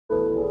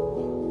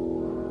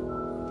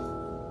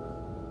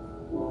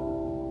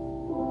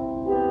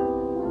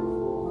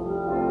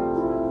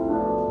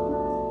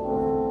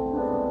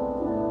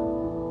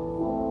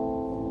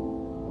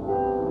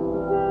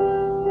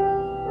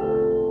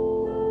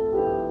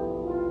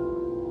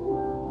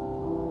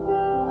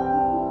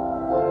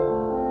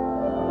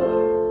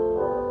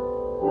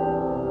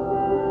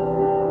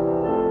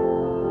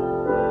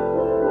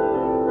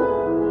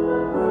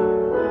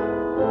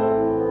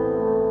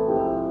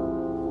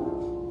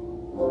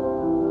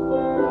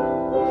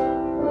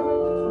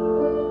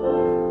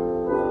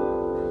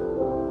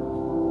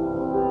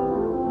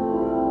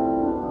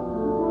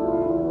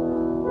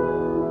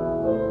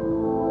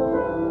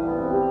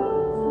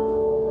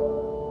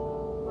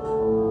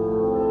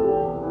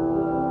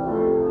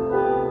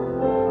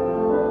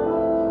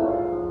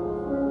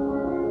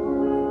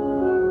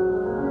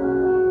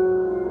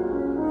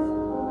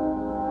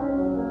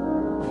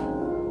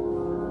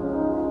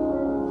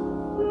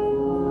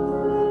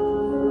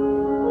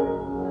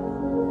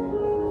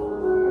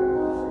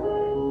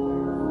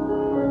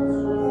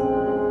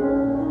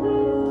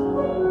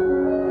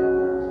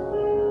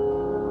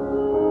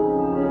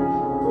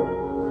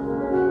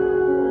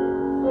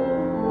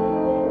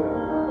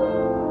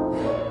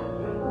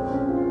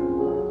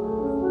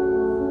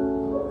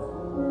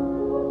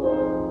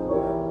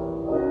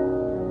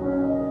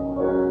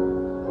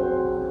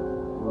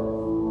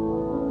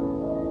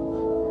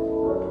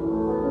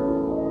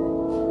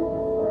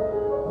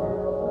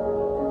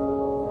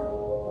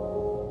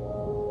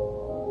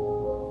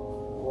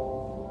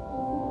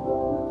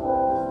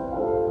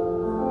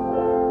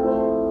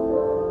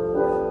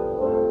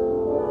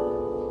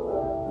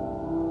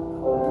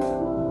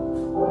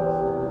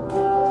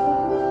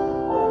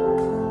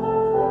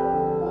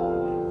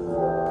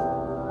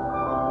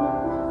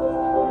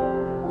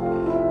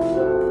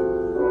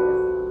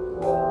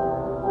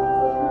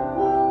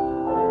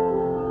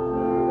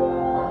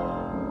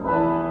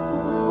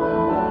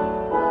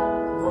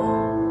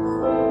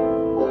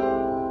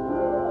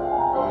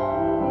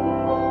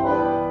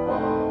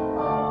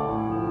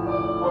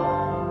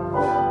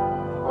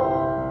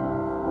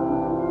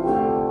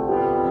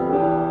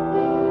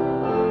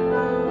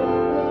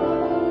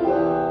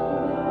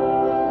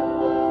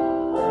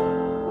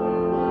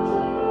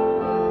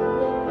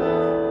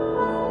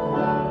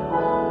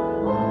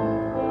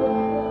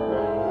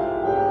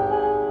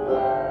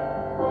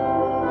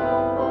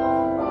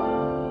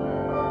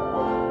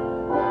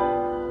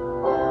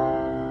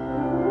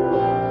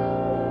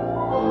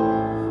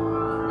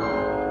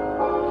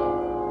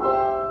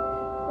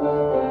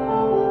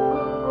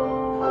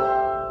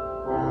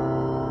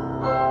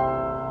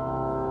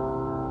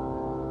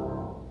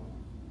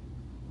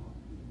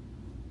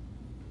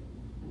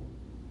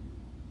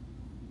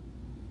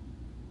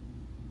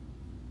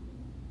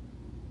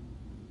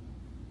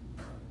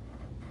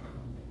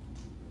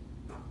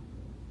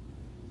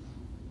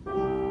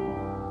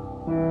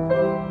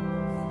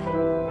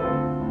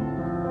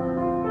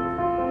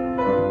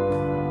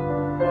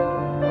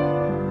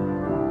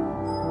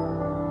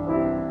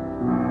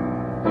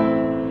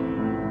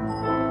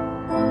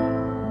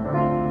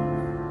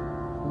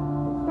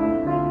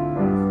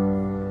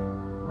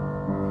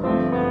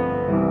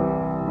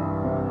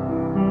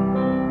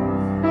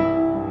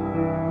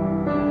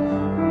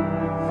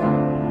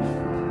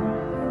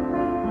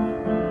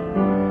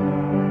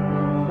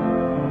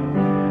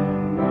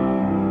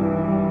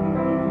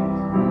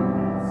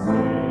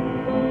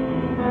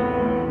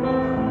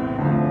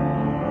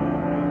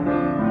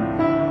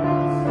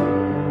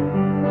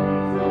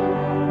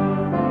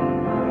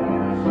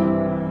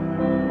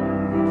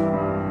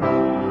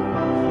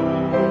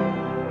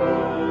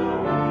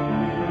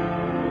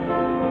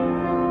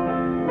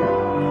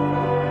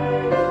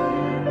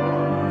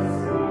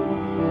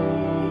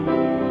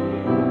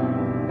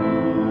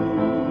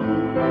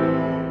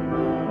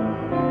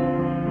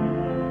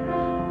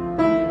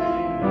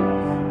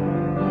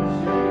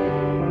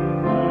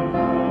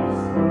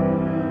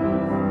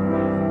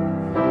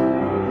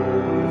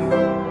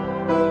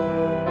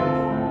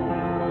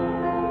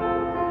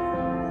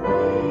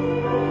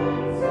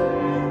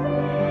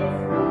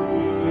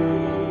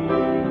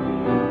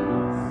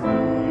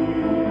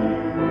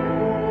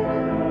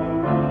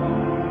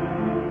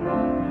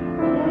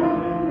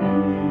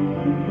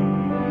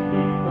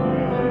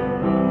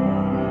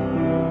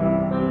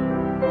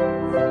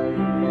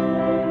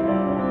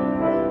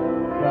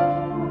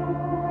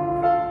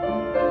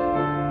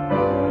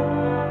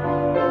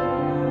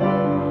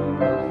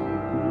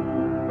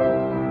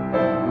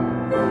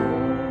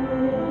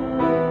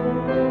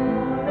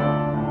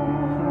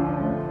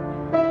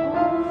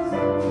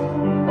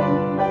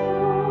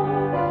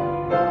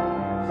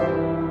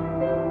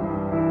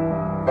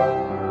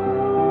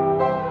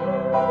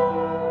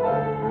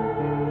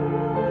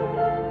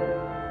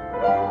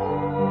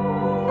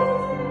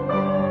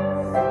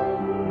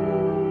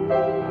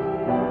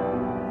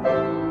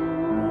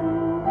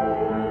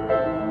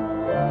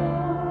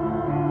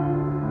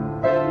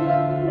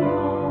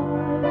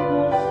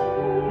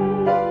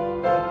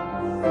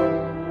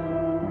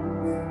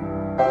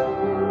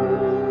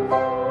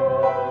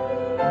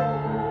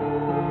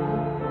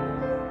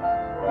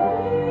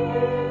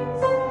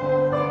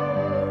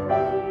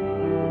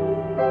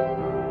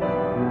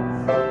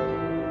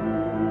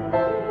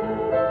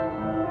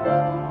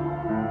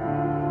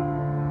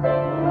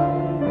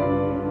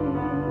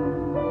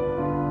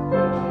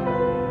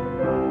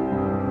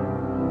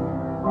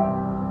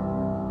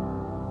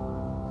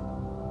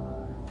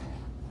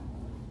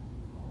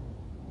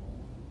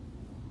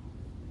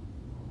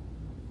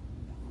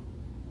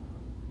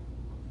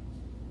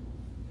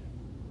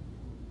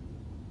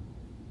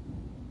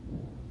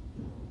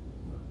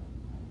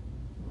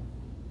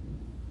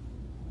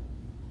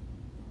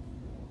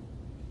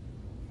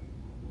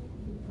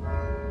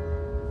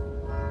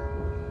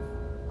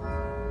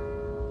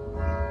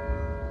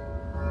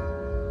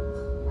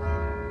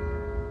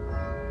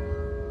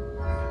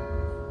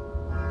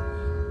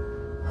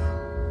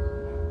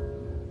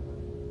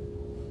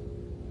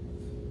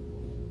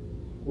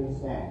Please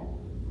stand.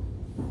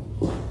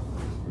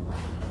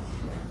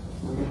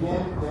 We begin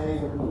today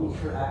with the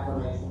Easter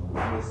acclamation,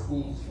 the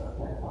speech of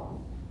Pentecost.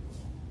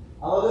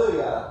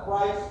 Hallelujah!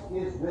 Christ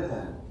is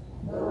risen.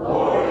 The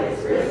Lord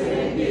is risen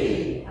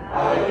indeed.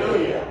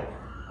 Hallelujah!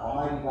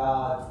 Almighty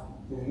God,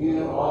 to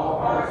you all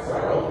hearts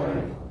are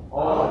open,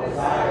 all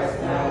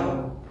desires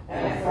known,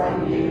 and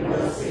from you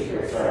no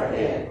secrets are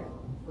hid.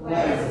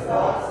 Cleanse the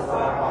thoughts of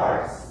our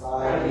hearts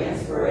by the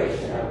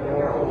inspiration of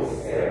your Holy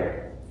Spirit,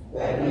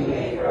 that we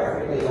may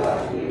perfectly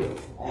love you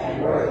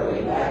and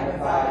worthily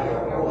magnify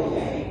your holy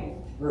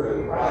name,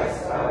 through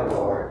Christ our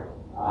Lord.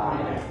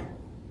 Amen.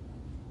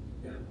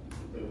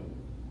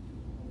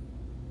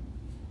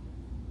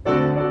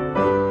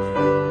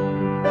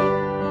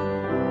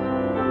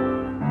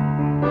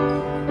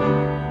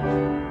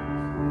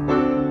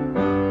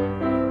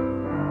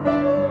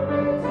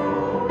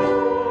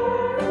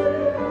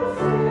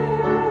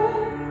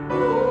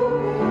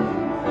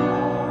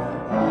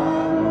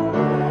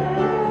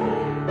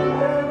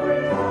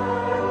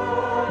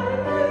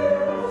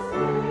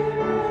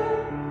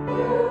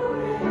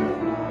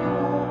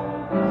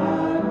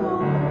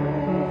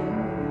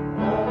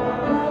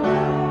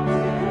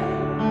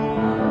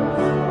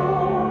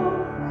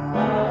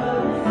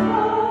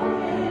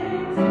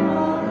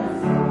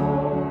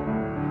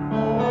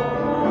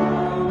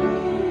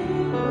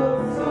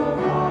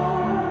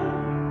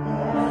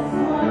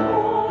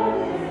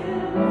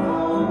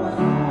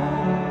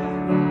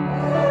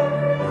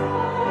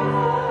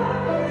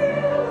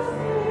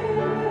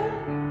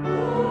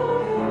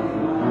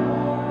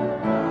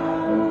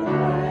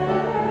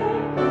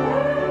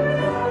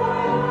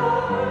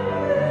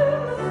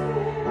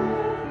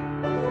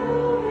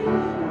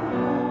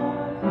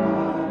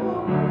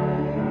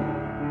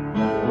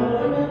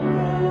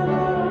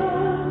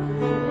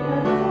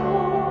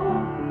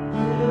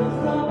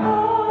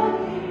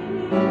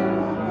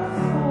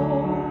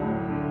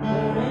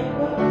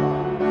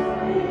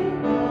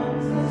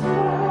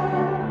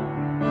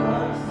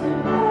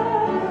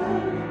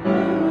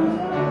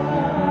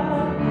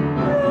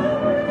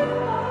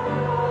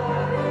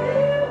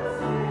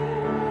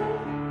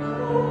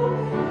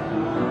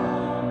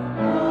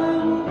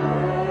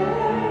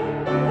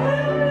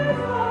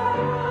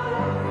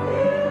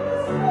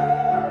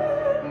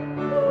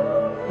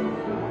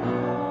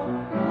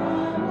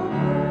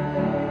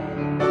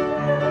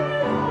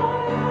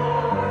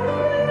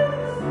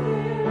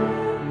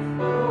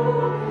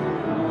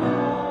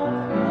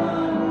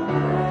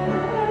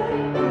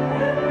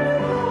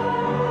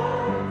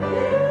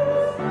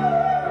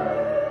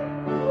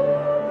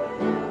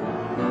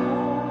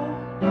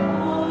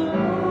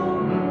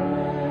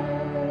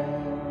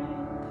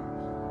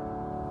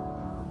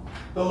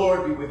 The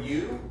Lord be with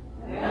you.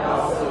 And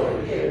also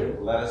with you.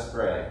 Let us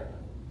pray.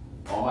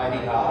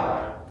 Almighty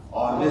God,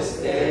 on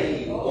this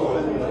day you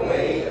open the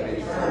way of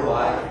eternal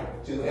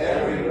life to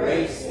every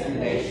race and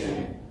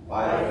nation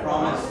by the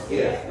promised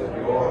gift of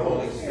your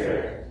Holy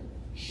Spirit.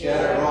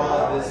 Shed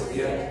abroad this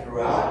gift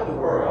throughout the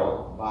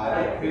world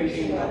by the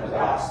preaching of the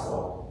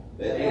gospel,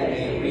 that it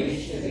may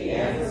reach to the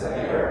ends of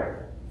the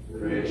earth.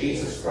 Through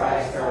Jesus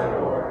Christ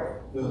our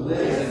Lord, who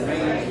lives and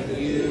reigns with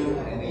you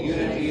in the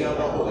unity of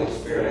the Holy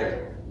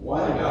Spirit,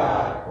 one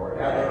God,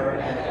 forever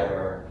and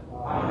ever.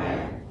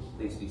 Amen.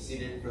 Please be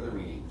seated for the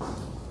readings.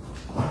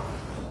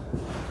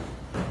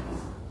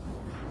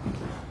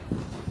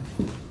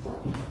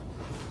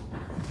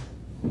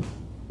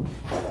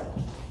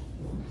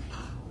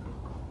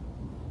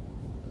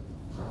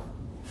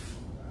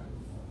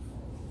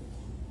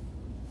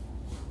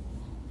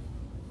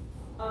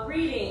 A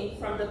reading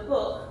from the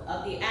book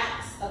of the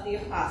Acts of the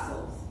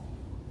Apostles.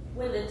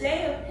 When the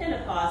day of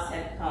Pentecost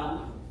had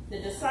come, the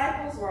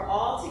disciples were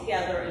all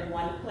together in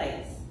one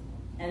place,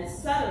 and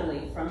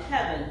suddenly from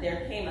heaven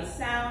there came a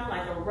sound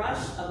like a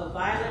rush of a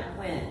violent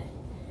wind,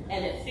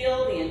 and it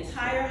filled the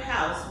entire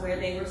house where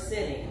they were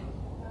sitting.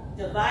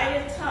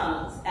 Divided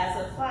tongues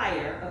as of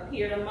fire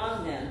appeared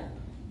among them,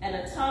 and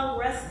a tongue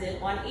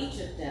rested on each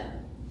of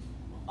them.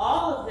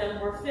 All of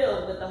them were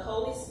filled with the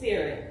Holy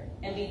Spirit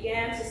and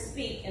began to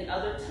speak in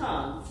other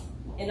tongues,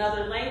 in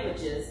other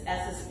languages,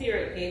 as the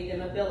Spirit gave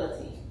them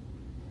ability.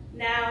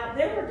 Now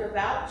there were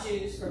devout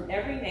Jews from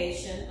every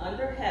nation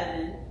under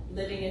heaven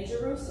living in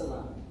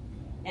Jerusalem.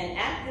 And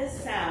at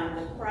this sound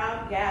the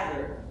crowd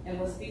gathered and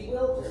was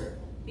bewildered,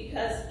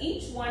 because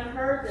each one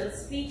heard them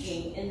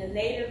speaking in the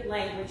native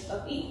language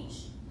of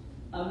each.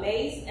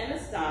 Amazed and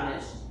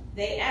astonished,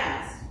 they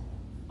asked,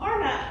 "Are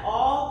not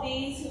all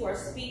these who are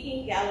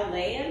speaking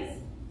Galileans?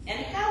 And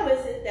how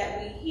is it that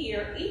we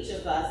hear each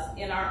of us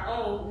in our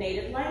own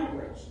native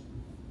language?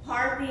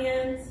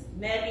 Parthians,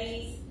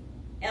 Medes,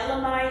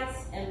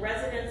 Elamites, and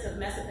residents of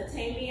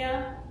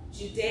Mesopotamia,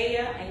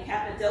 Judea and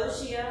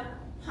Cappadocia,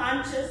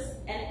 Pontus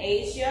and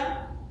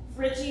Asia,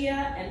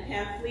 Phrygia and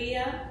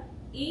Pamphylia,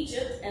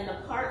 Egypt and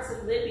the parts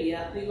of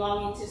Libya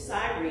belonging to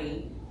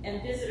Cyrene,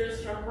 and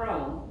visitors from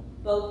Rome,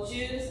 both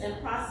Jews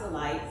and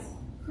proselytes,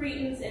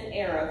 Cretans and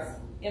Arabs,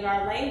 in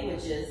our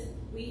languages,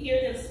 we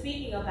hear them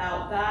speaking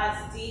about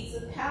God's deeds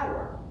of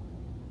power."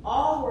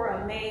 All were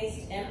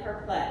amazed and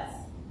perplexed,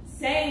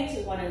 saying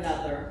to one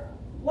another,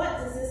 "What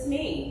does this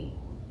mean?"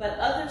 But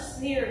others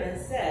sneered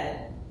and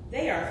said,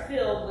 "They are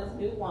filled with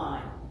new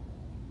wine."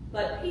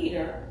 But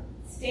Peter,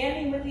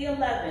 standing with the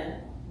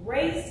 11,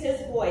 raised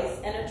his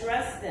voice and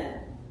addressed them,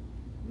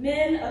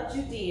 "Men of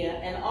Judea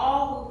and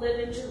all who live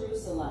in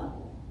Jerusalem,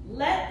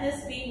 let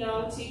this be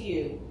known to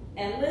you,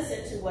 and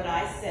listen to what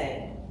I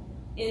say.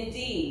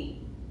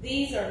 Indeed,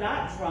 these are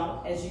not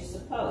drunk as you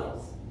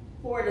suppose,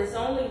 for it is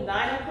only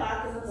 9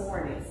 o'clock in the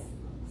morning.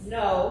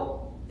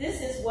 No,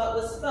 this is what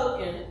was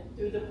spoken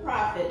through the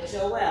prophet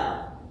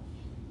Joel.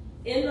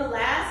 In the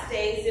last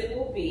days it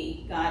will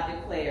be, God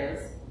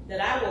declares,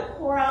 that I will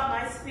pour out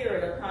my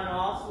spirit upon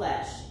all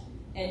flesh,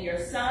 and your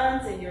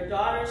sons and your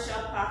daughters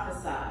shall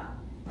prophesy,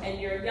 and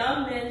your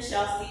young men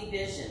shall see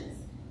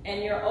visions,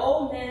 and your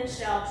old men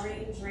shall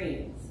dream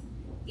dreams.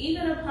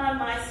 Even upon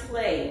my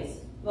slaves,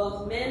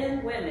 both men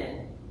and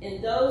women,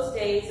 in those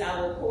days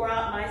I will pour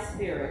out my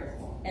spirit,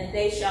 and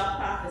they shall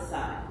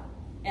prophesy.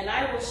 And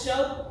I will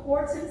show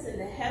portents in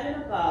the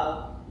heaven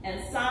above,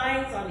 and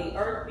signs on the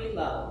earth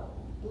below,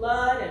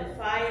 blood and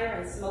fire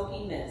and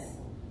smoky mist.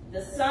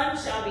 The sun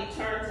shall be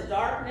turned to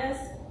darkness,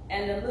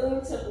 and the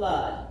moon to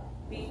blood,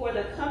 before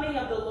the coming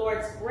of the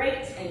Lord's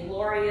great and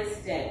glorious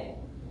day.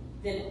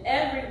 Then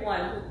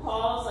everyone who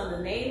calls on the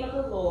name of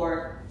the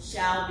Lord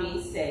shall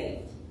be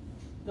saved.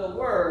 The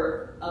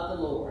word of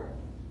the Lord.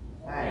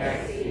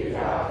 Thanks be to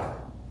God.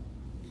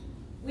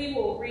 We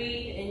will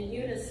read in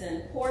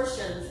unison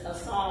portions of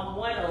Psalm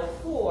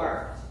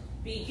 104,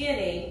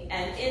 beginning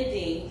and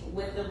ending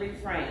with the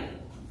refrain.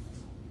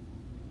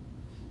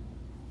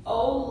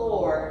 O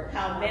Lord,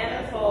 how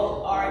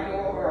manifold are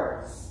your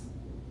works.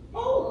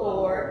 O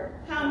Lord,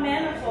 how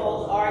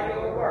manifold are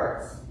your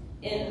works.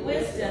 In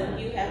wisdom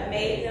you have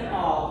made them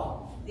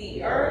all.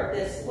 The earth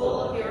is full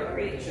of your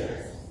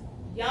creatures.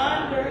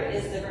 Yonder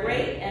is the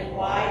great and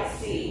wide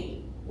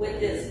sea,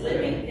 with its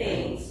living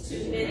things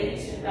too many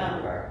to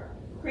number,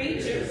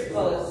 creatures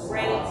both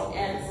great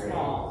and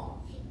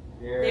small.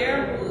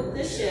 There move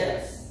the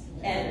ships,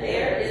 and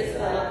there is the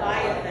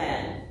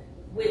Leviathan,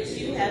 which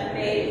you have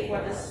made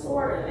for the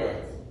sport of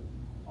it.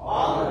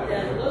 All of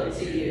them look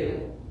to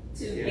you,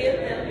 to give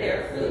them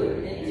their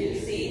food in due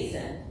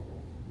season.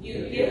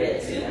 You give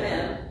it to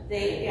them,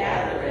 they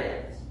gather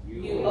it.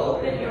 You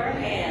open your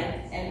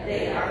hand, and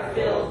they are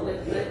filled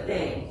with good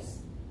things.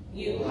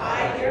 You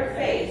hide your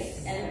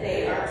face, and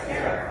they are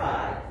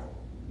terrified.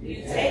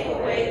 You take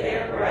away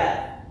their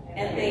breath,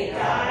 and they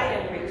die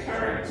and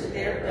return to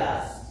their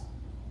dust.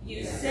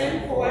 You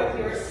send forth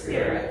your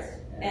spirit,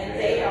 and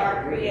they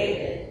are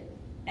created.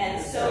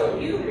 And so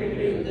you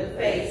renew the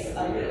face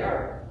of the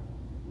earth.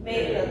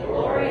 May the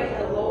glory of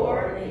the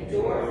Lord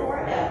endure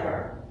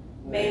forever.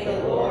 May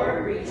the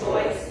Lord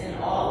rejoice in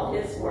all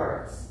his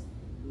works.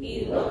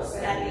 He looks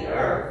at the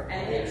earth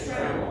and it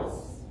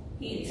trembles.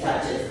 He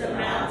touches the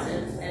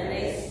mountains and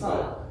they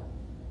smoke.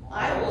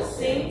 I will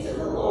sing to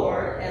the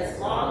Lord as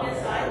long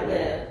as I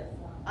live.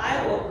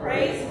 I will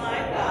praise my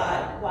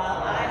God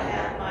while I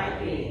have my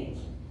being.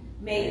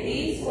 May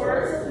these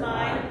words of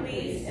mine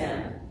please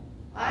him.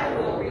 I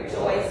will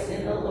rejoice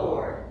in the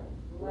Lord.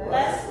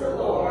 Bless the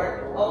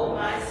Lord, O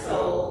my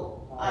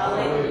soul.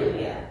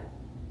 Alleluia.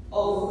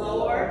 O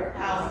Lord,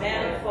 how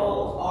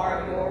manifold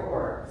are your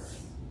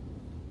works.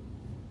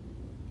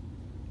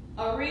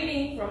 A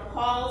reading from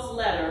Paul's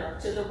letter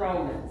to the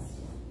Romans.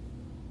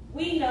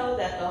 We know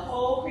that the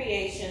whole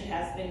creation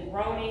has been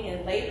groaning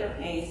in labor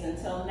pains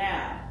until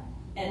now,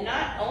 and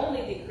not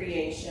only the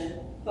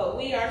creation, but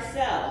we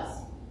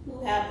ourselves,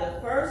 who have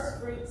the first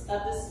fruits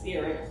of the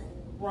Spirit,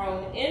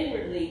 groan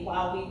inwardly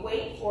while we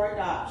wait for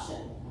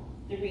adoption,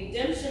 the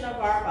redemption of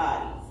our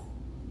bodies.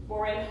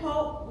 For in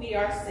hope we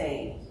are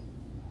saved.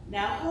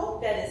 Now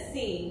hope that is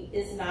seen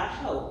is not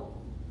hope.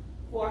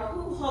 For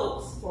who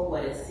hopes for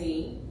what is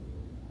seen?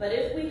 But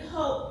if we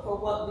hope for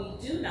what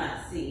we do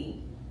not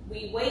see,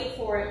 we wait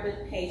for it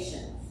with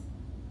patience.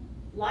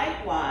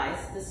 Likewise,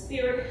 the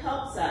Spirit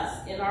helps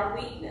us in our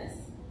weakness,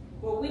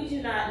 for we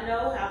do not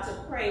know how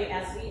to pray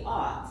as we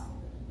ought,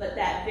 but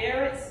that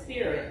very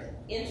Spirit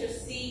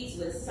intercedes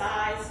with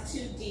sighs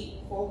too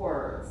deep for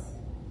words.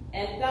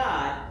 And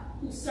God,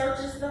 who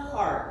searches the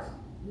heart,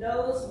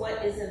 knows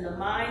what is in the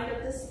mind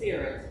of the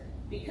Spirit,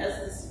 because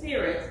the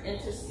Spirit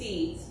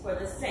intercedes for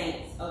the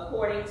saints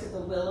according to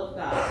the will of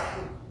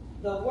God.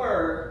 The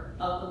word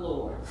of the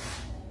Lord.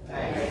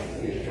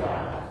 Thanks be to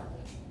God.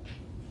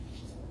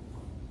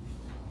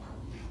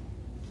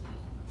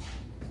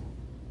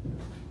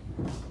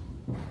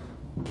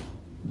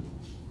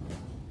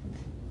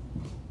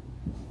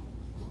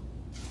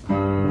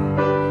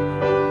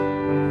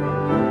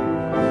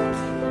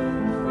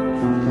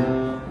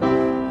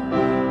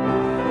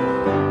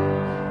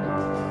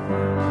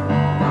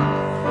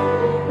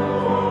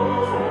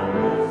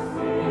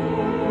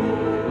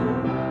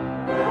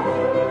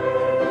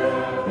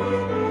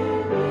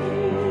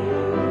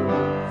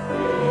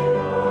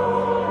 Oh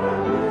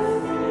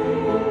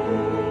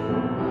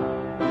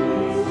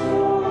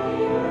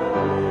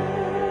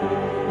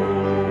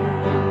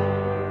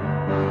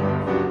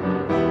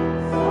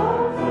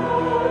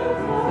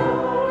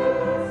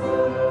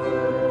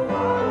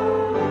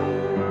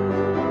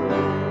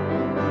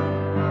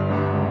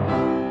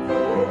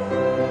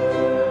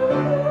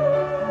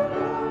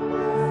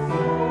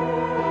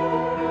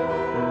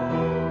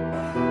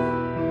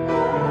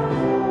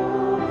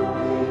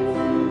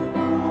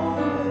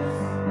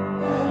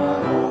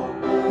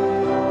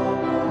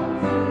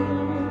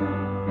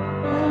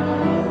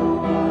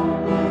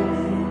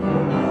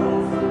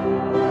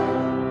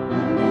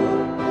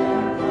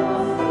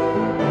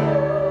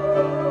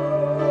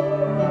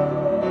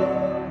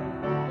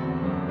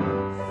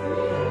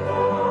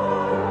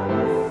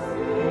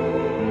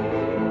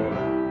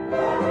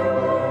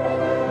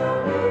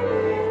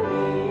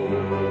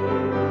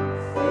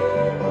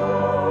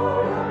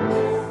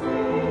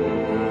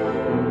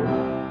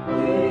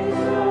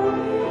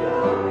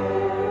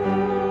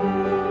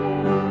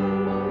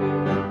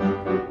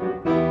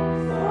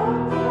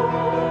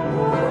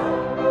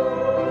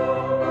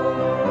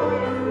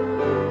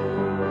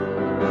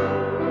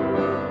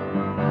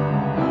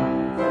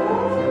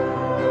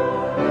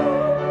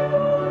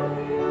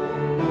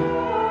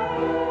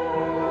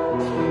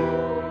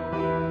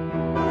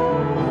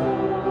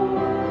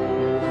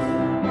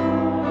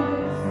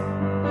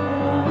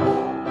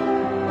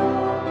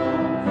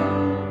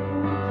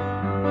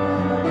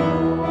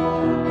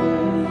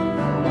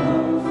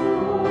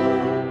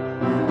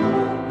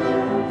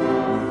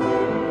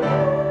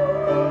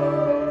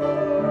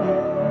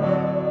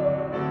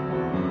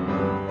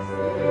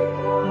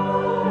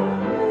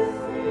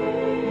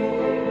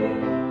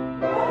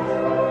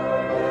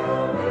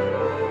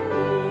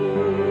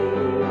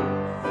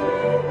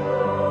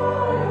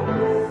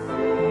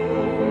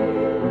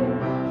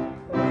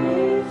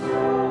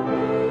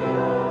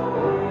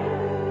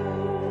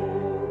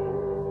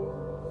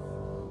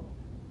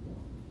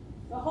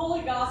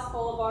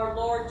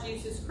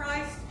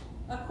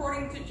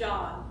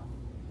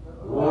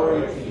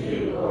Glory to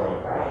you,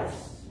 Lord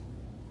Christ.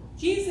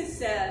 Jesus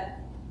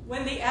said,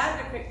 "When the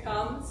Advocate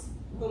comes,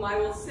 whom I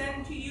will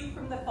send to you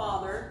from the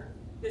Father,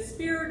 the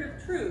Spirit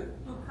of truth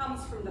who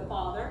comes from the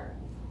Father,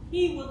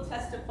 he will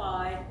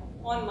testify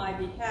on my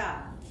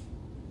behalf.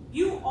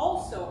 You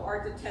also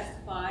are to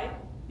testify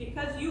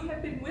because you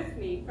have been with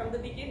me from the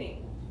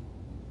beginning.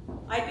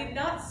 I did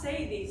not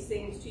say these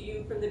things to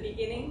you from the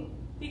beginning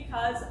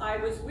because I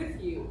was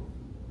with you.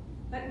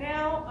 But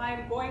now I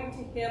am going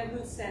to him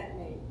who sent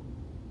me.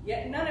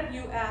 Yet none of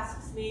you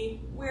asks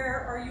me,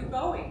 'Where are you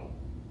going?'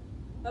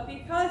 But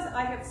because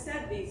I have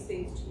said these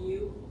things to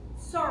you,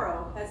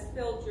 sorrow has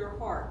filled your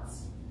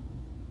hearts.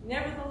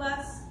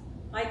 Nevertheless,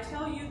 I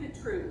tell you the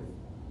truth.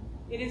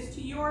 It is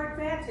to your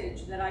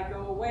advantage that I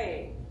go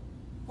away.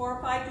 For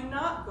if I do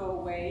not go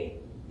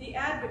away, the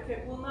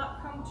Advocate will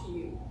not come to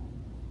you.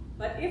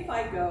 But if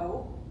I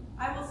go,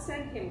 I will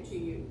send him to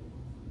you.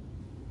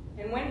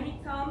 And when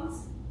he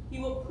comes, he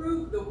will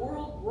prove the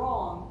world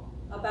wrong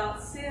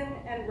about sin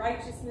and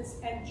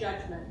righteousness and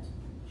judgment.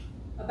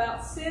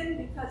 About sin,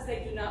 because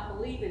they do not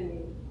believe in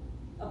me.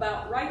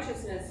 About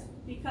righteousness,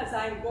 because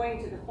I am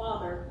going to the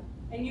Father,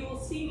 and you will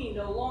see me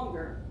no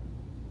longer.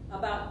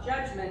 About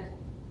judgment,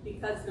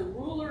 because the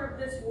ruler of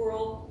this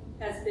world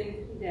has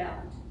been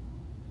condemned.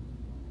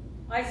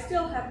 I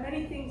still have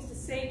many things to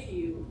say to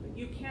you, but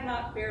you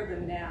cannot bear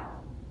them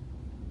now.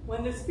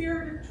 When the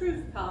Spirit of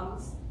truth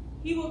comes,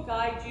 he will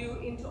guide you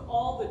into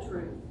all the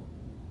truth.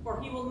 For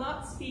he will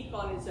not speak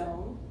on his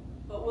own,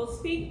 but will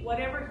speak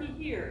whatever he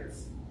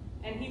hears,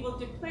 and he will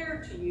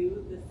declare to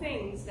you the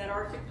things that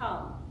are to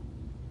come.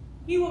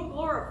 He will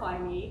glorify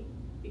me,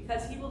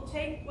 because he will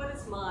take what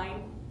is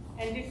mine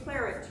and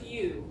declare it to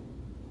you.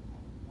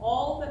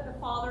 All that the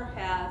Father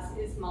has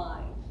is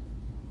mine.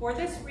 For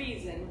this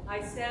reason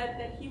I said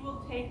that he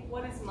will take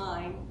what is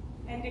mine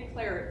and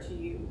declare it to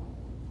you.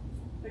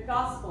 The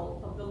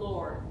Gospel of the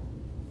Lord.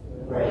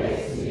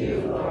 Praise to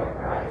you, Lord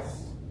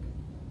Christ.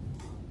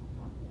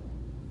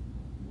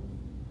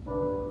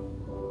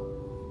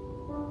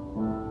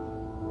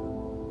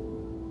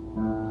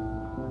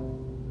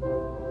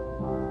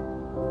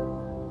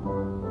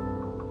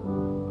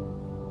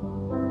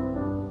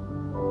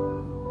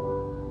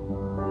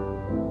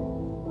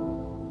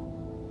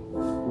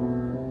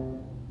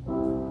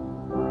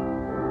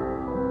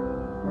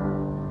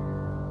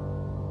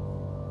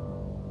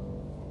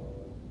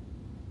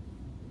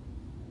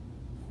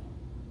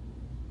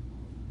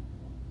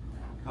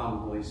 Come,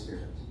 Holy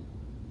Spirit,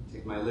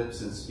 take my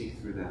lips and speak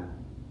through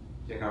them.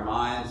 Take our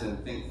minds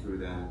and think through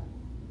them.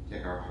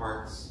 Take our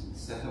hearts and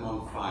set them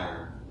on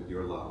fire with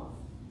your love.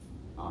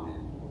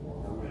 Amen.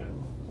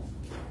 Amen.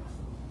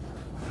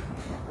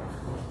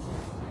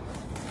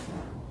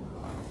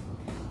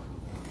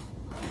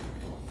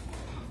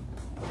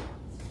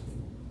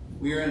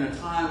 We are in a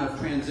time of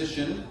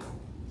transition.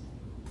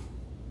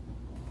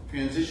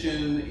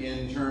 Transition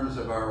in terms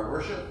of our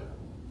worship.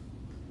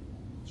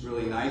 It's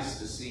really nice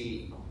to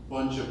see a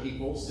bunch of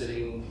people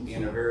sitting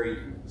in a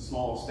very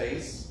small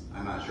space.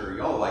 I'm not sure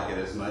y'all like it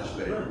as much,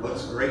 but it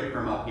looks great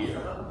from up here.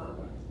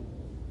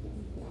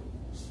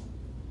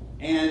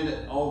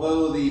 And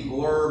although the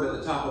blurb at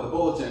the top of the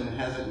bulletin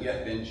hasn't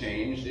yet been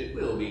changed, it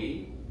will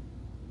be.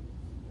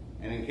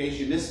 And in case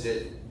you missed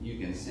it, you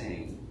can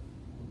sing.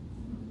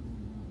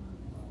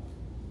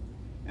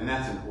 And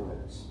that's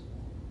important.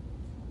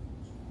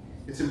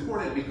 It's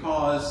important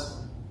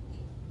because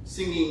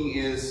singing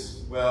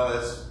is, well,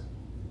 as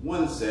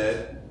one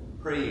said,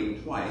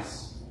 praying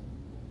twice.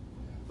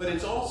 But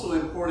it's also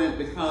important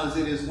because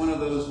it is one of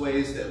those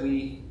ways that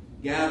we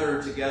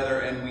gather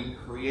together and we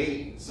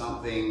create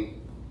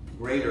something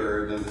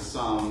greater than the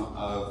sum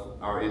of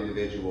our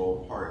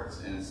individual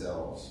parts and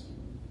selves.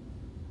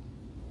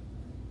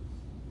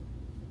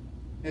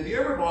 Have you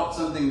ever bought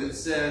something that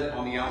said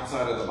on the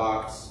outside of the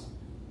box,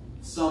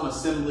 "Some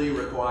assembly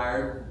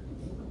required"?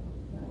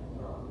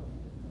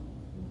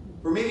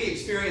 For me, the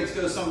experience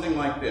goes something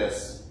like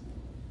this.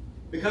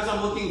 Because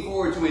I'm looking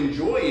forward to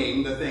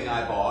enjoying the thing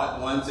I bought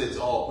once it's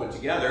all put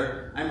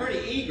together, I'm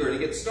pretty eager to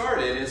get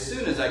started as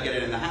soon as I get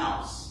it in the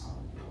house.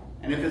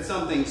 And if it's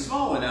something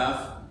small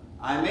enough,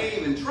 I may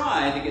even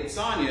try to get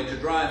Sonia to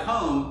drive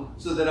home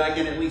so that I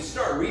can at least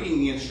start reading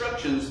the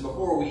instructions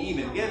before we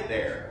even get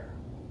there.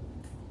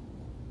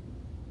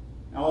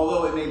 Now,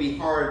 although it may be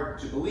hard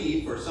to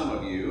believe for some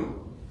of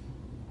you,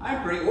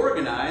 I'm pretty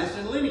organized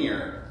and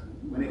linear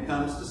when it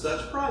comes to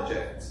such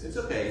projects. It's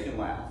okay, you can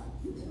laugh.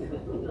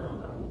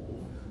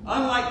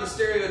 Unlike the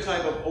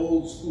stereotype of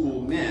old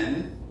school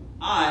men,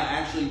 I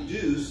actually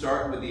do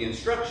start with the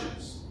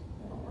instructions,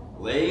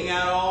 laying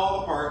out all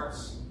the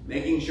parts,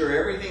 making sure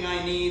everything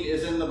I need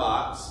is in the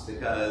box,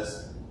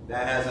 because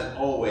that hasn't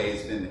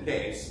always been the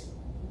case,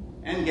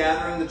 and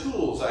gathering the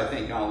tools I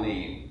think I'll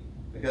need,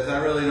 because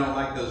I really don't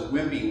like those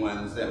wimpy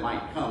ones that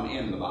might come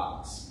in the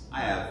box. I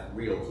have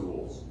real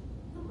tools.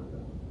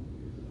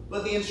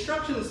 But the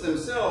instructions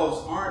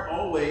themselves aren't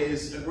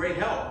always a great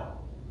help.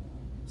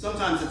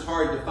 Sometimes it's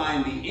hard to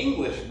find the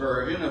English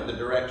version of the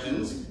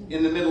directions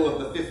in the middle of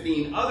the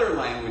 15 other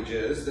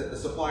languages that the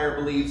supplier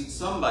believes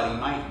somebody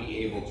might be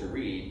able to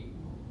read.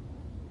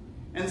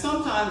 And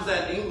sometimes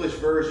that English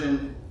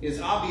version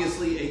is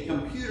obviously a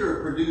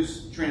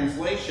computer-produced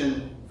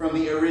translation from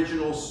the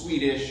original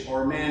Swedish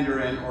or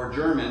Mandarin or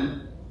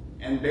German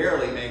and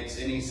barely makes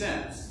any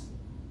sense.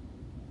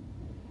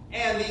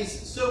 And these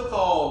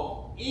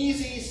so-called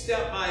easy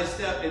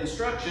step-by-step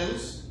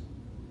instructions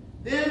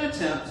then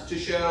attempt to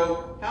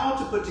show how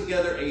to put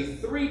together a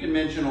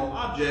three-dimensional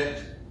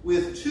object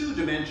with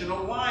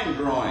two-dimensional line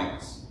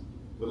drawings,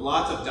 with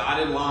lots of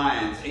dotted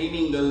lines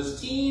aiming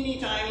those teeny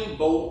tiny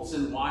bolts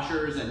and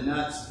washers and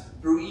nuts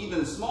through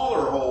even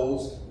smaller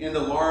holes in the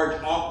large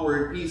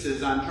awkward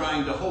pieces I'm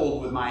trying to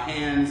hold with my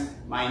hands,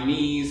 my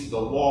knees,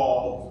 the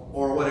wall,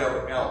 or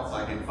whatever else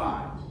I can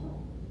find.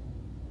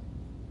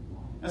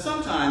 Now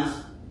sometimes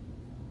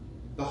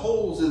the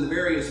holes in the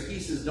various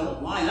pieces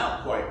don't line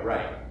up quite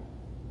right,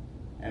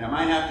 and I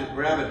might have to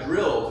grab a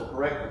drill to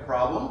correct the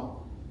problem,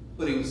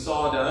 putting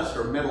sawdust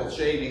or metal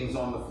shavings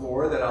on the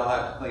floor that I'll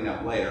have to clean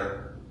up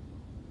later.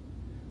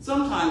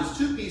 Sometimes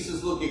two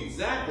pieces look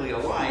exactly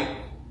alike,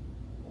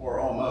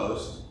 or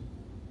almost,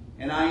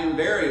 and I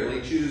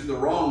invariably choose the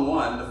wrong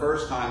one the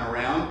first time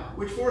around,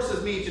 which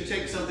forces me to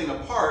take something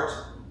apart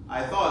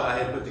I thought I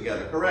had put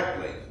together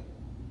correctly.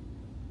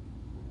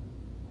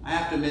 I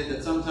have to admit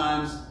that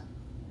sometimes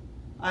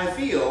I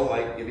feel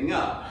like giving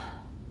up.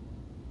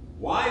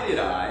 Why did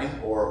I,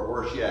 or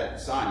worse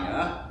yet,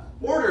 Sonia,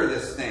 order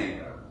this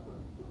thing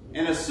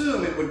and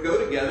assume it would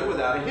go together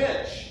without a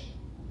hitch?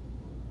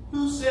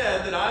 Who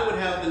said that I would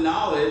have the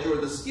knowledge or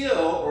the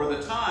skill or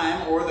the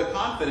time or the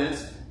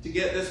confidence to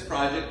get this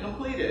project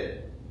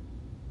completed?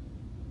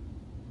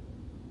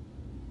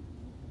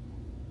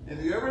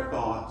 Have you ever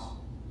thought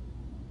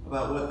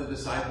about what the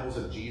disciples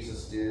of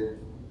Jesus did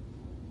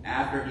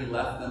after he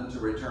left them to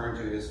return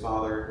to his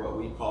Father, what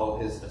we call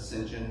his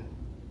ascension?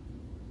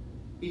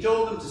 He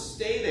told them to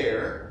stay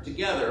there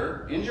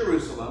together in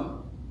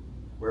Jerusalem,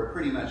 where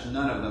pretty much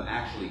none of them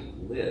actually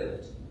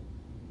lived,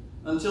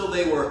 until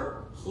they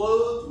were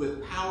clothed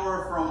with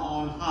power from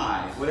on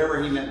high,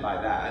 whatever he meant by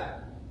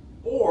that,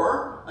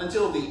 or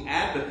until the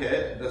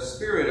advocate, the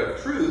Spirit of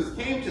truth,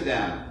 came to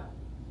them,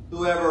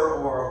 whoever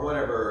or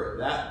whatever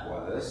that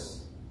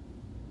was.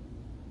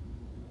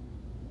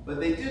 But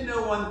they did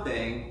know one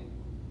thing,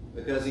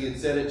 because he had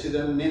said it to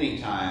them many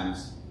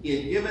times. He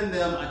had given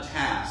them a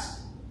task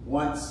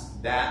once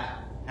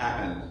that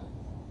happened,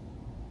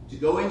 to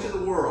go into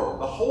the world,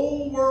 the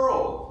whole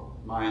world,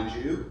 mind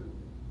you,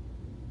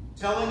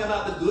 telling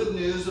about the good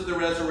news of the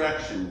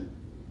resurrection,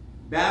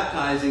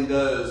 baptizing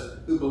those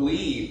who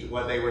believed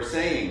what they were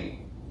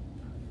saying.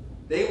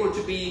 They were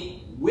to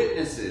be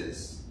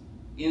witnesses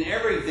in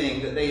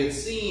everything that they had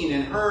seen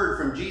and heard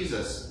from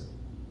Jesus,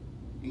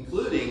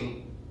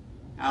 including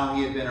how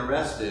he had been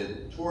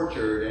arrested,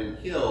 tortured,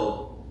 and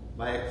killed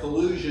by a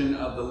collusion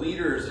of the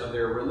leaders of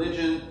their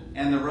religion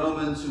and the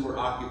Romans who were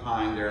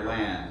occupying their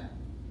land.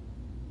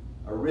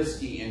 A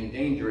risky and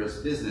dangerous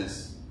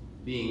business,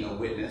 being a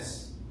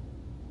witness.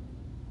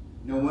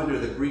 No wonder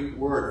the Greek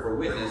word for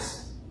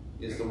witness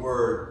is the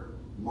word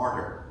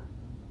martyr,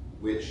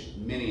 which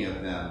many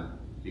of them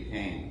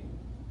became.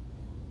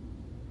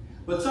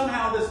 But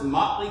somehow this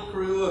motley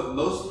crew of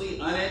mostly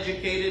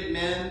uneducated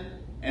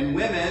men and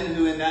women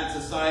who in that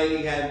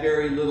society had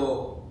very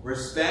little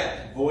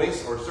respect,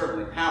 voice, or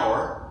certainly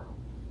power,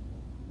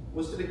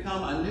 was to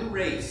become a new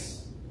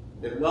race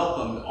that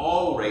welcomed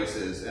all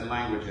races and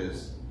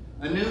languages,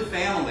 a new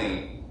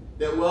family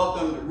that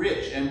welcomed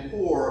rich and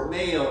poor,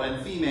 male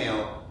and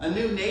female, a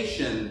new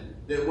nation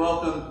that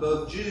welcomed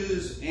both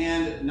Jews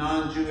and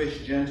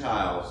non-Jewish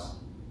Gentiles.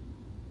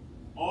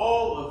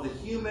 All of the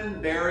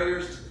human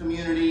barriers to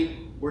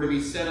community were to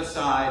be set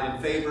aside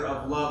in favor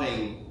of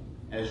loving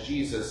as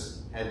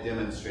Jesus had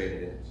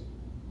demonstrated it.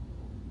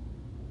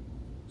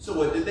 So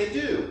what did they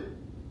do?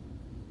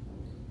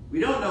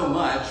 We don't know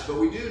much, but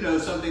we do know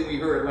something we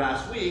heard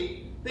last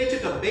week. They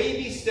took a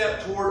baby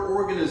step toward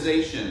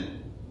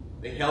organization.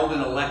 They held an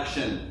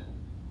election.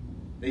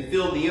 They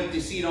filled the empty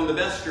seat on the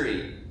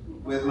vestry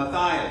with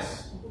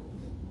Matthias.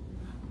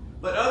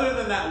 But other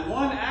than that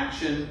one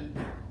action,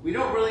 we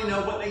don't really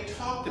know what they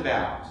talked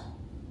about.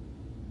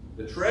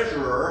 The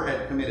treasurer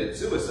had committed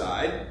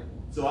suicide,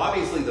 so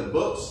obviously the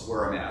books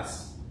were a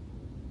mess.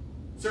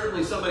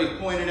 Certainly somebody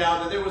pointed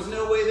out that there was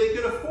no way they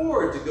could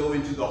afford to go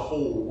into the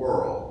whole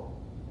world.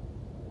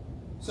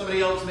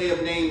 Somebody else may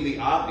have named the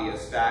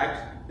obvious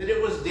fact that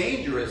it was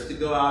dangerous to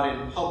go out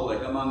in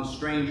public among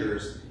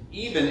strangers,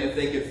 even if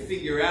they could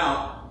figure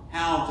out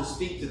how to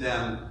speak to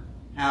them,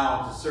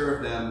 how to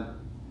serve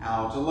them,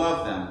 how to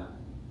love them.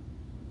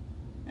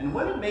 And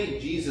what had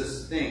made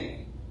Jesus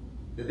think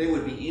that they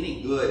would be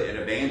any good at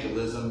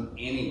evangelism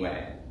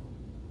anyway?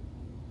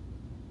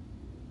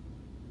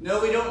 No,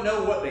 we don't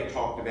know what they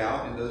talked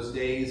about in those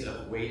days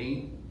of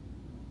waiting.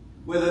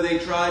 Whether they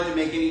tried to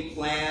make any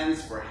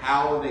plans for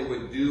how they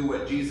would do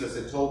what Jesus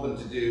had told them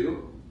to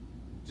do,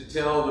 to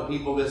tell the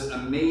people this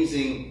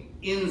amazing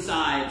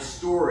inside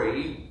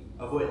story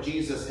of what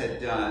Jesus had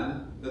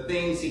done, the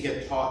things he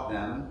had taught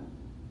them,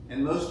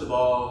 and most of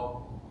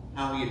all,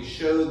 how he had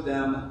showed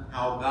them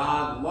how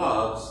God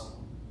loves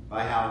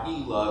by how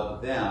he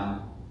loved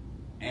them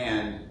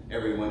and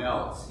everyone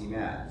else he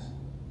met.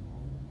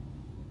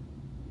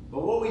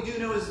 But what we do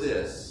know is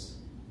this: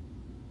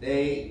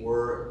 they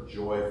were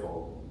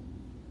joyful.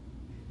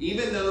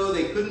 Even though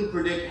they couldn't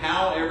predict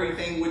how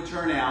everything would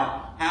turn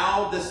out,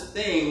 how this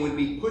thing would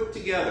be put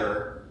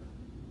together,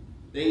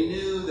 they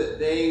knew that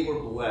they were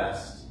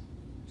blessed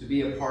to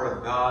be a part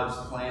of God's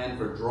plan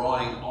for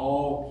drawing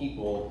all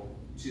people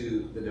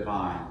to the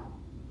divine.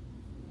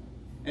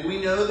 And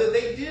we know that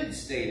they did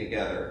stay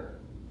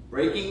together,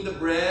 breaking the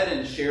bread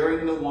and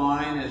sharing the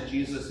wine as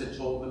Jesus had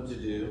told them to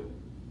do.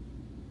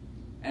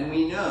 And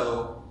we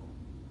know,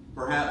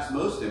 perhaps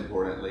most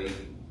importantly,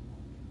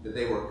 that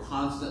they were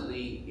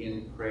constantly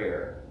in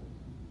prayer.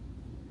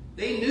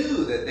 They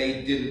knew that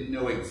they didn't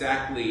know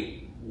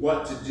exactly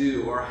what to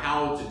do or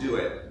how to do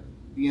it.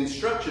 The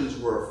instructions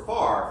were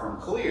far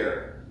from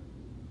clear.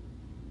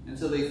 And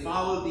so they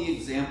followed the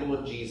example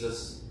of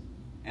Jesus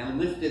and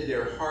lifted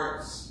their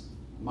hearts,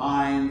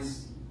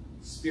 minds,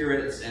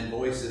 spirits, and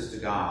voices to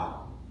God,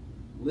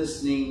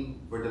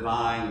 listening for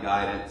divine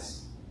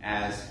guidance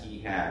as he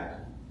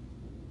had.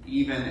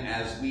 Even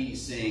as we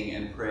sing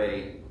and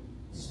pray,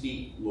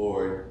 "Speak,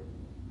 Lord,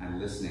 I'm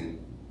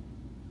listening."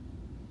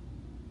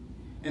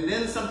 And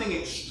then something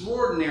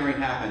extraordinary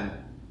happened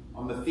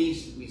on the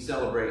feast we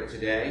celebrate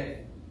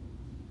today.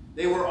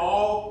 They were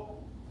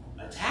all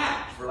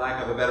attacked, for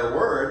lack of a better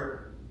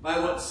word, by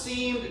what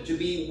seemed to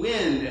be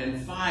wind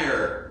and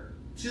fire,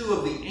 two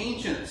of the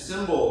ancient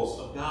symbols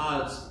of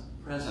God's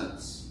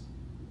presence.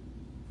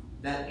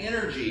 That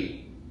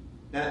energy,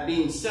 that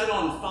being set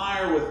on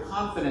fire with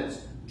confidence,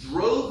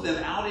 drove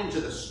them out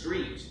into the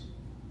street,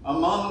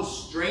 among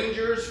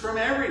strangers from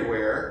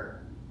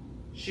everywhere,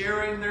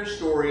 sharing their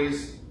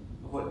stories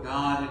of what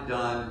God had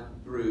done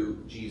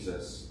through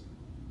Jesus.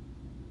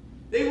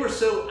 They were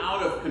so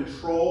out of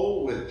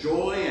control with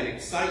joy and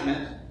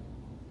excitement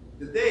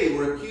that they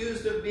were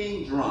accused of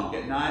being drunk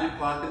at 9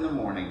 o'clock in the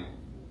morning.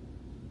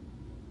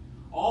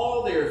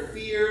 All their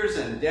fears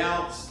and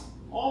doubts,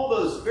 all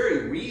those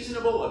very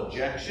reasonable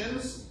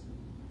objections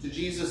to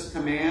Jesus'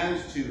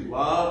 command to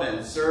love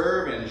and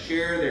serve and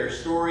share their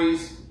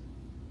stories,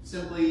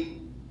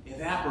 simply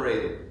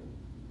evaporated.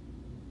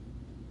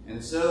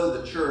 And so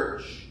the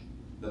church,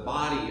 the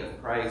body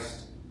of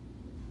Christ,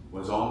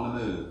 was on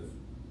the move.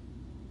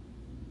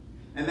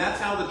 And that's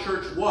how the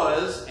church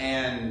was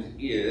and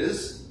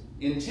is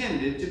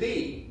intended to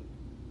be,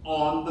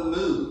 on the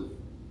move.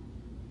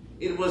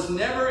 It was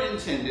never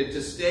intended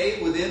to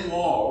stay within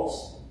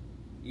walls,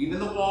 even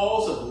the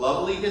walls of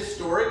lovely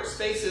historic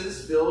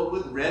spaces filled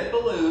with red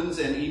balloons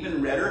and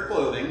even redder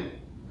clothing.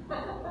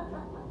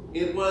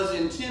 It was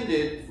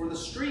intended for the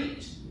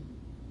street,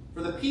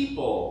 for the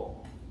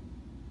people,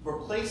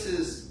 for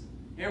places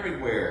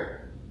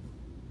everywhere.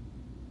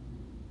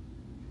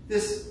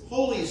 This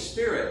Holy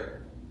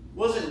Spirit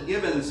wasn't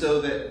given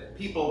so that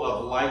people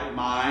of like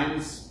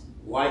minds,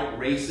 like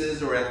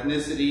races or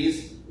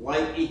ethnicities,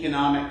 like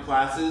economic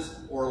classes,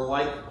 or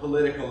like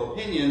political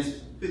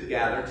opinions could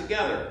gather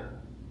together.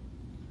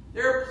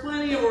 There are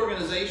plenty of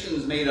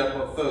organizations made up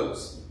of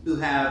folks who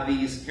have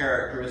these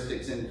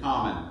characteristics in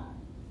common.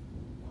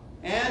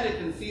 And it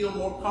can feel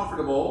more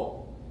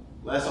comfortable,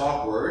 less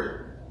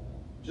awkward,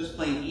 just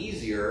plain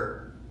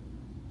easier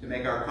to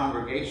make our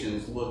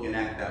congregations look and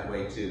act that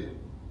way too.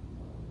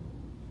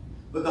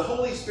 But the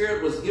Holy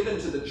Spirit was given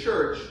to the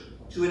church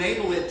to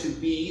enable it to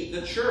be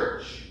the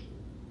church,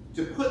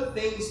 to put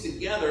things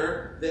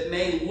together that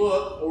may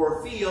look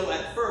or feel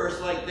at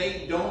first like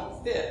they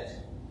don't fit,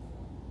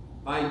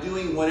 by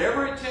doing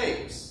whatever it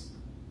takes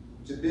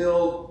to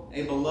build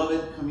a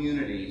beloved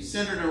community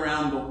centered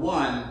around the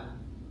one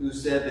who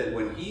said that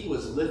when he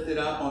was lifted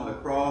up on the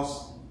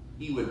cross,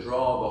 he would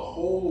draw the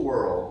whole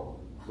world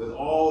with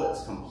all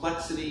its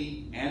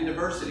complexity and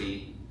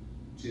diversity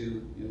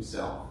to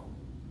himself.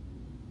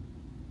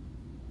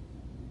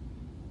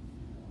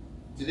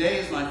 Today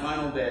is my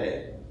final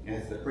day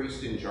as the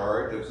priest in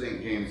charge of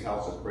St. James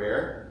House of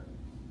Prayer.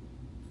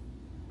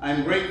 I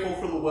am grateful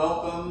for the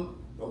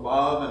welcome, the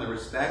love, and the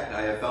respect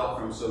I have felt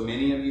from so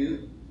many of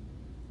you,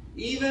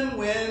 even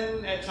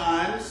when at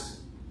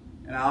times,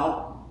 and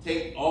I'll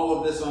take all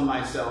of this on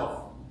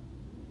myself,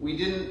 we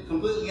didn't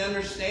completely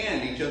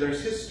understand each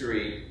other's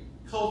history,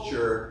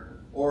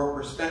 culture, or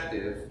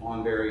perspective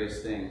on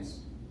various things.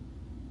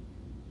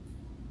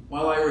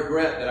 While I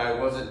regret that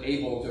I wasn't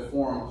able to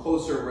form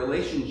closer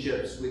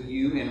relationships with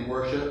you in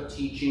worship,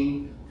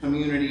 teaching,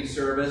 community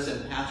service,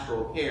 and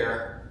pastoral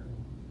care,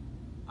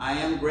 I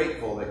am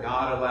grateful that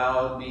God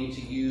allowed me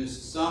to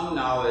use some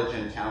knowledge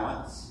and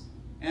talents,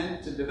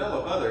 and to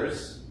develop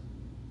others,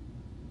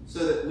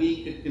 so that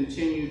we could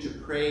continue to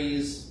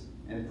praise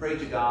and pray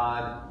to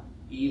God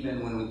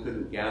even when we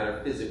couldn't gather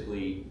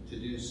physically to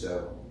do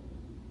so.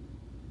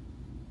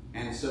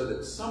 And so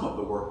that some of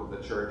the work of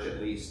the church,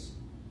 at least,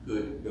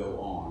 could go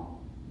on.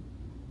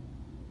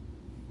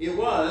 It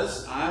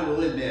was, I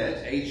will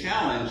admit, a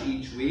challenge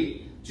each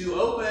week to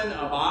open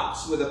a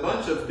box with a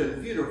bunch of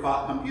computer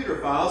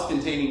files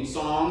containing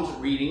songs,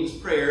 readings,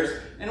 prayers,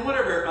 and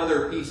whatever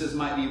other pieces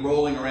might be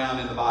rolling around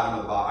in the bottom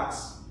of the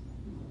box,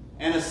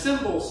 and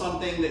assemble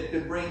something that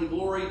could bring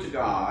glory to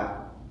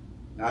God,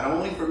 not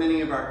only for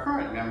many of our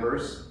current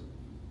members,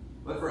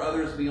 but for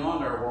others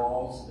beyond our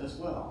walls as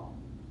well.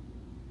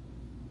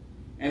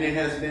 And it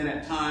has been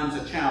at times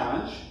a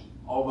challenge,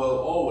 although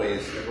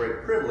always a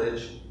great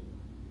privilege,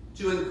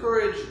 to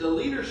encourage the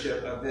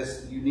leadership of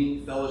this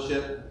unique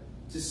fellowship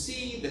to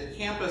see the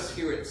campus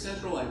here at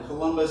Central and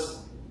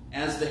Columbus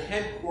as the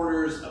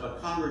headquarters of a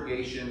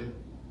congregation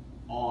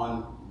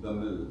on the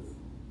move.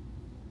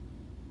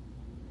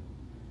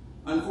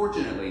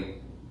 Unfortunately,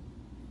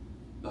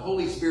 the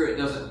Holy Spirit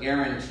doesn't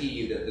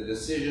guarantee that the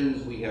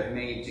decisions we have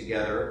made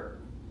together,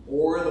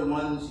 or the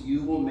ones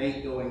you will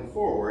make going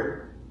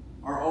forward,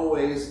 are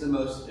always the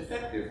most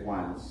effective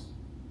ones.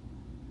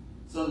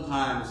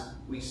 Sometimes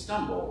we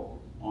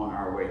stumble on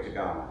our way to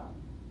God.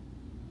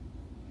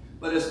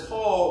 But as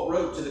Paul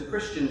wrote to the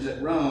Christians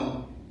at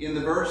Rome, in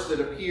the verse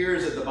that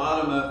appears at the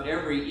bottom of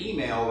every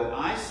email that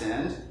I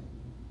send,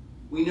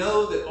 we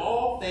know that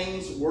all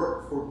things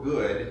work for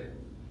good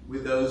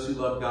with those who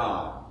love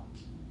God,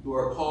 who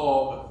are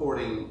called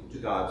according to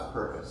God's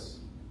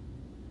purpose.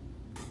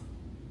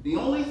 The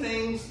only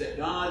things that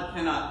God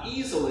cannot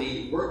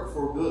easily work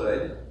for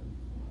good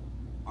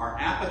are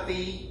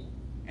apathy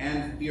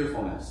and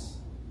fearfulness,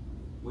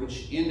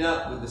 which end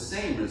up with the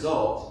same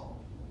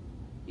result: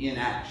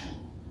 inaction.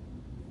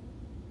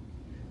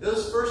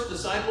 Those first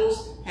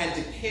disciples had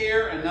to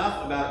care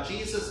enough about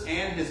Jesus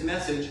and his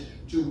message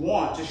to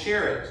want to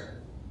share it.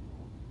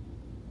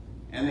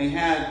 And they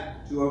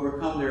had to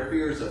overcome their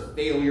fears of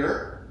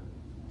failure,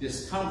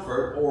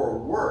 discomfort, or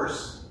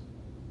worse,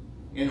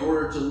 in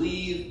order to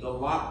leave the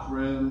locked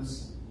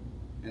rooms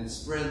and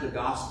spread the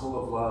gospel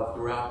of love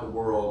throughout the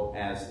world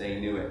as they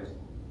knew it.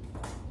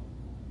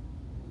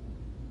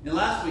 In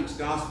last week's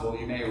gospel,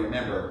 you may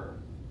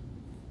remember,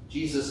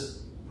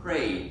 Jesus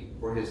prayed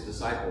for his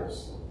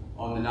disciples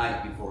on the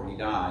night before he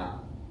died,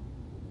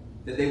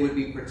 that they would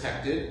be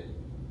protected,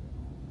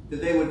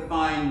 that they would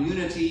find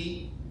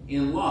unity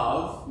in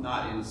love,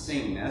 not in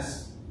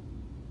sameness,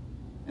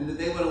 and that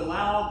they would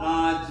allow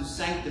God to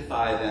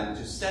sanctify them,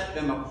 to set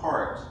them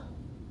apart,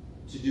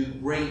 to do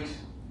great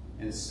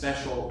and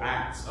special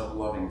acts of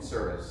loving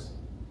service.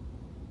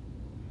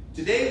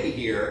 Today we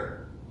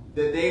hear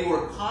that they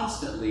were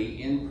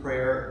constantly in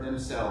prayer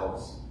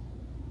themselves,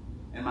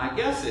 and my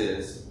guess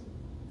is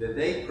that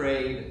they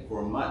prayed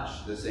for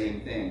much the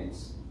same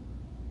things.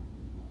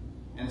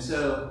 And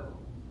so,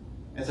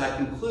 as I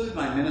conclude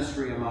my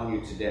ministry among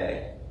you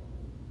today,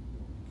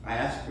 I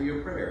ask for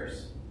your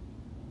prayers,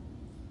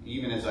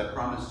 even as I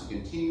promise to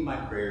continue my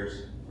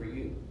prayers for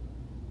you.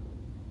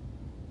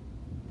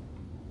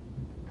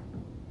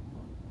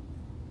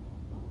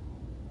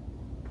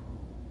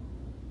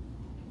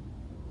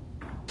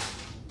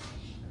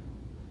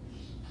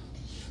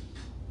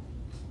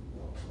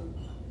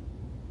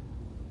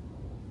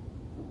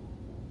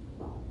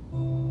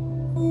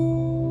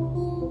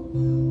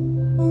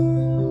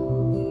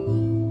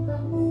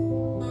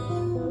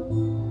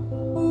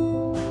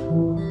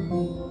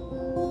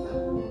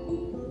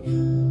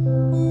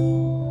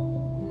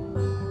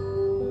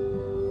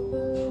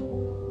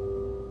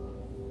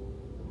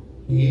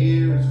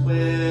 Here's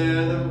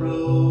where the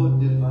road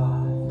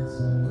divides.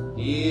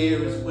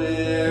 Here is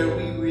where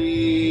we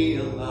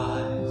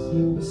realize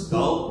the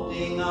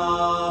sculpting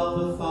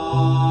of the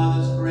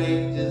Father's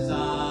great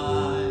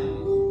design.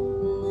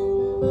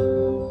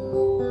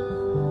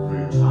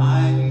 Through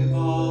time you've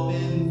all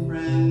been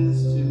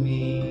friends to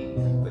me,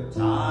 but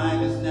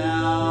time is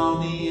now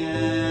the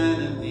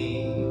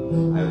enemy.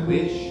 I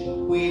wish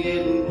we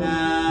didn't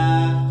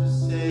have to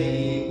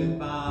say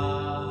goodbye.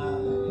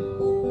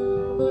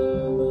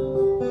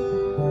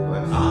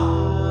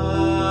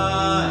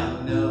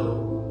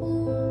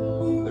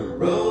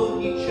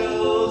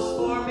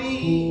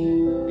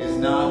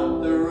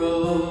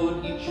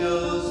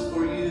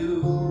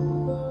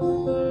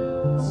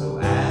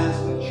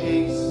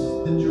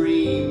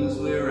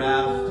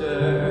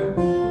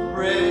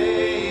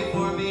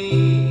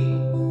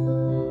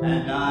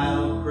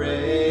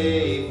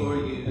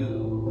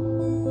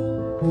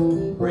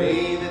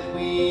 Pray that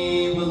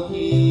we will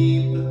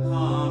keep the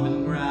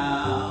common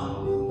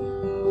ground.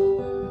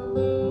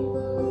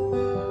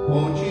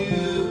 Won't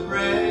you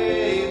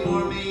pray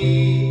for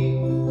me,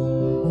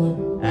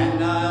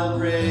 and I'll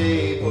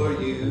pray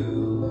for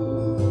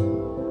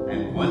you,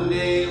 and one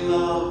day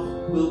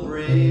love will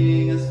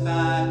bring us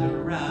back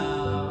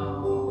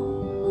around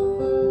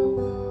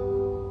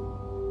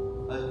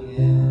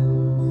again.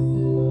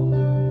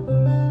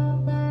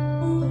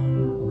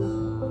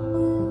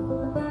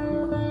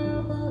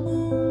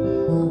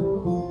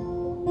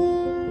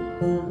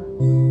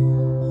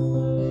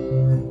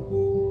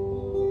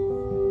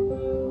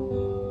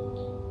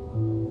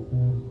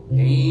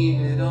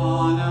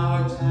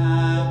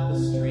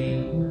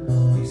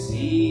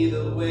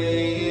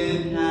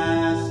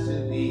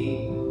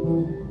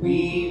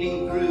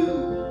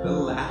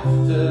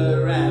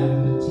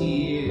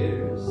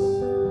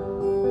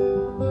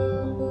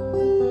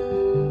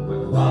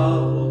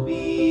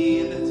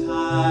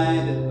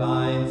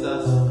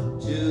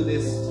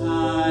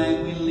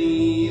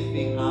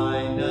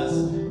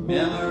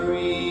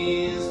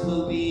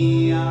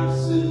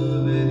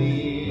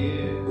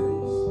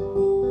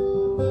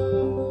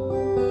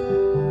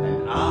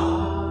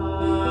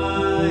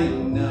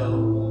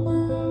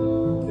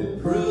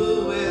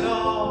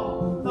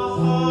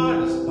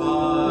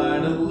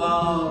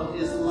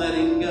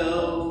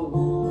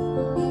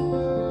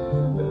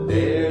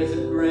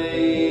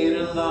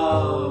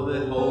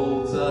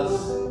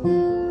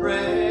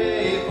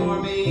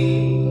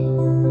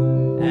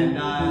 and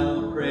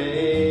I'll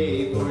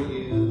pray for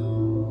you.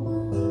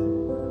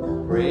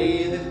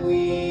 Pray that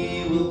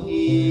we will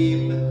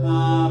keep the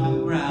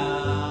common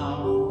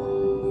ground.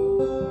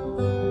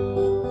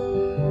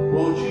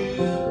 Won't you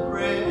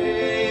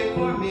pray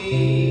for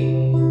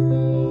me,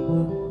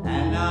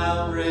 and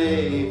I'll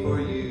pray for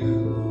you.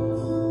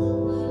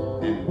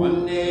 And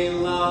one day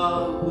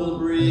love will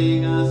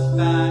bring us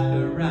back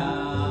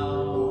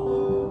around.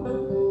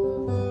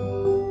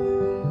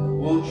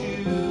 Won't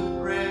you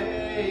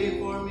pray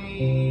for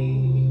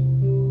me,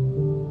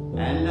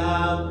 and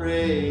I'll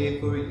pray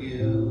for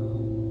you.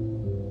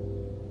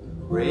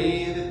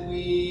 Pray that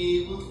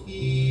we will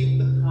keep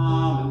the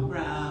common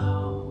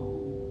ground.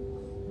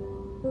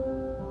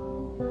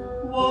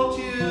 Won't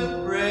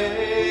you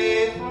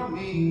pray for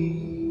me,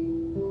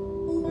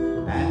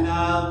 and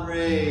I'll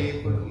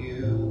pray for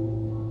you.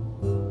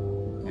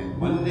 And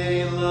one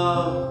day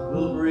love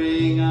will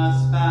bring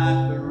us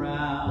back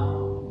around.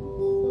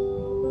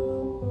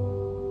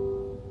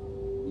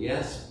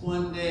 Yes,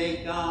 one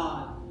day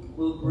God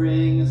will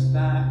bring us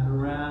back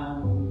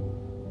around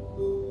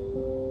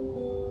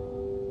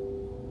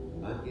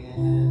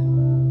again.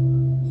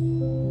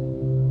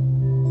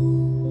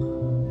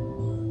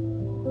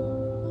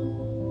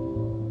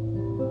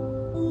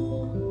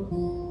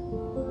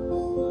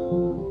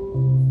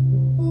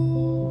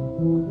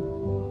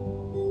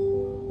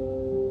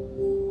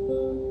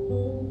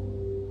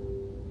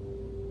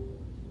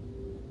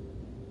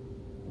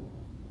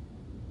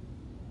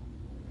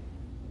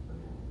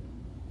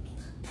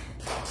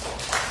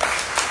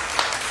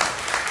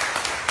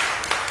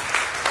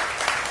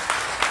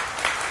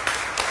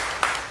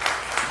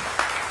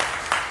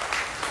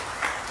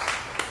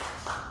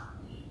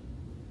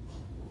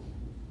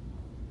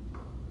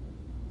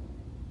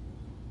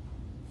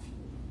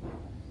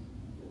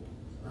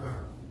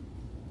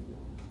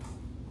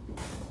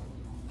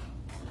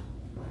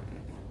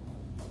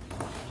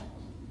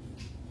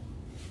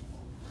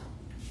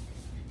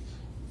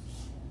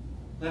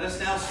 Let us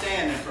now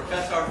stand and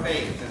profess our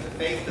faith in the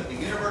faith of the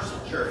Universal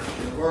Church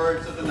in the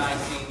words of the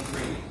Nicene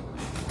Creed.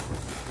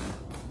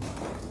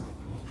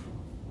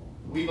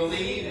 We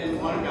believe in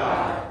one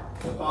God,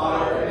 the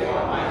Father, the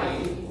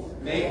Almighty,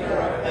 maker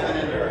of heaven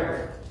and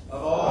earth,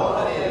 of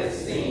all that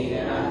is seen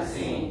and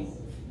unseen.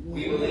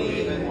 We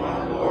believe in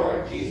one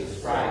Lord,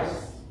 Jesus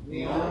Christ,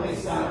 the only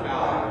Son of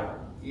God,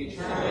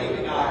 eternally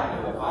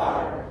begotten of the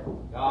Father,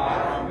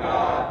 God from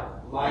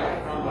God,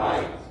 light from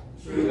light,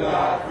 true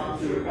God from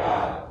true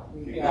God,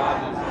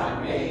 begotten and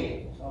not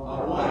made,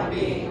 of one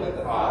being with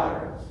the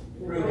Father.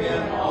 Through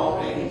him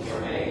all things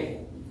were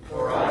made.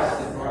 For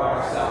us and for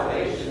our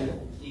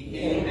salvation, he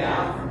came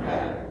down from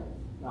heaven.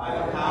 By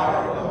the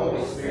power of the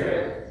Holy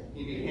Spirit,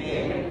 he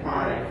became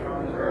incarnate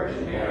from the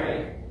Virgin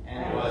Mary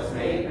and was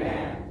made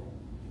man.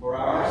 For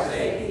our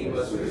sake, he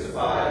was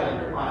crucified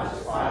under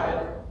Pontius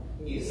Pilate.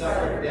 He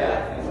suffered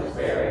death and was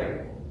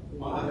buried.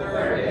 On the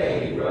third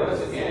day, he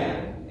rose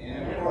again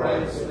in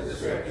accordance with the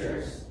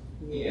Scriptures.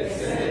 He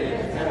ascended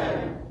into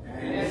heaven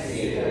and is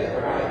seated at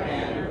the right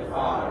hand of the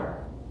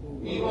Father.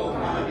 He will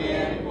come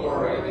again in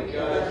glory to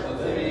judge the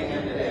living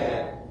and the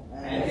dead,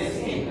 and his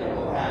kingdom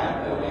will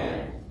have no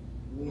end.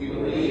 We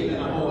believe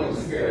in the Holy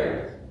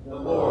Spirit, the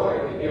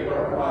Lord, the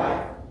giver of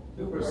life,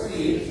 who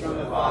proceeds from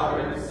the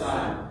Father and the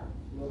Son.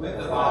 With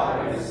the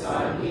Father and the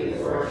Son he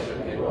is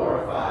worshipped and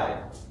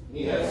glorified.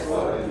 He has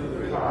spoken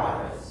through the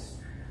prophets.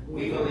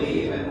 We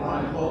believe in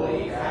one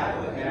holy,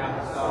 Catholic, and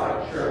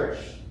Apostolic Church.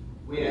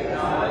 We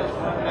acknowledge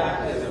one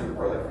baptism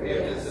for the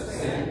forgiveness of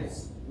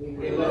sins.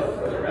 We look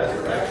for the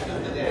resurrection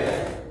of the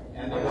dead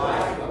and the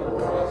life of the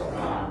world to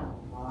come.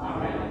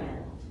 Amen.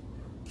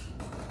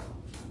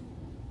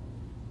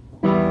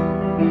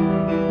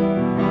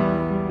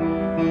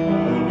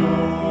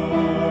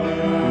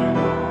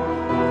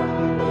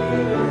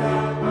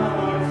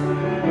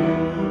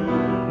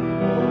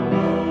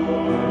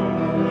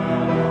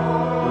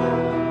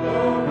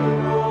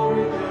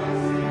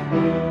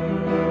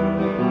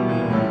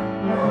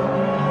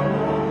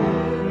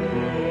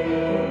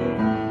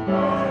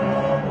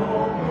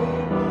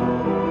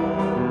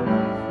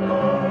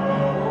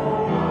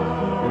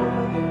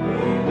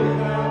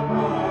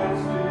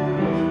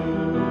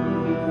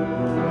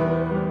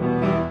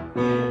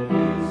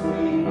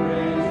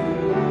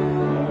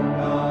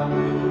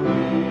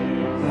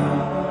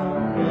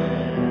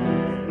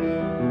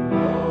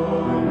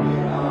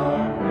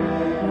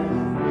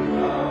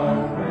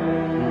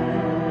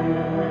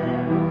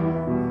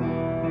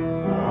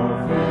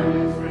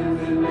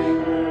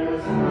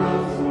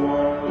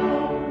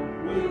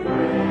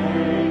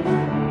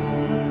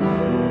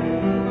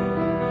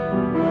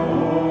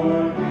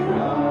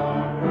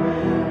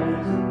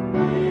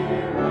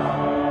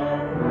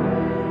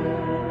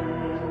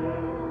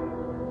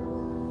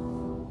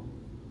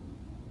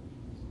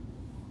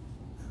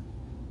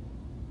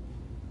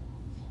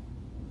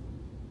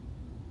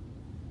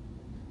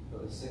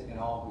 the sick and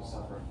all who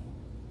suffer,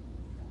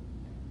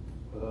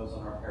 for those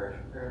on our parish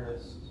prayer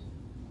list,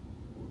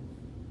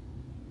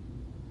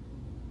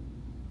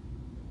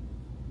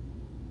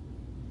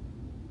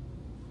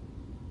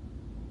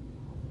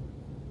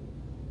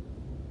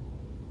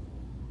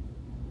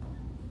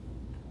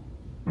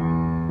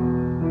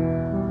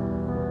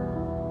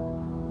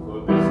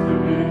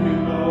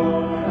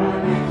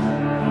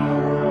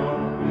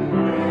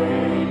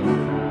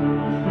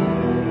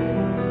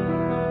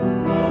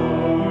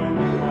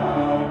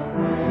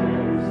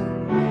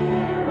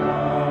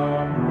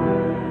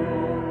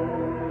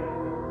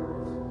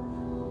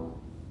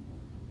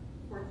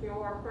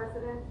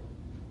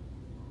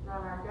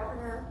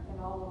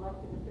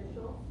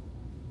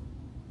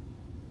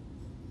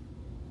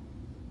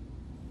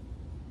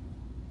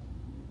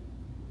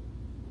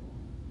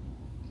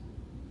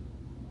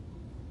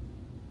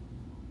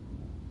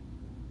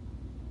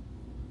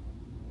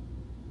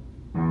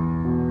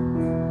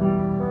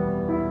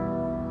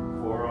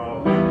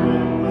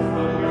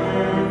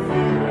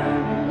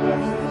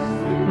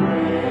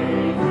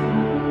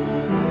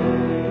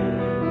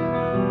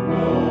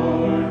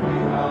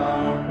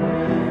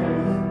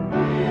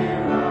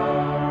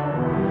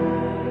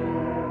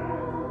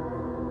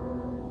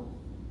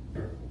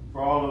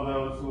 for all of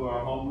those who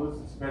are homeless,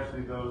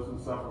 especially those who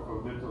suffer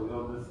from mental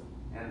illness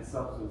and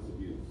substance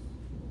abuse.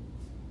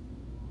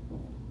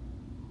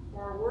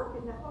 For our work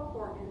in the Hope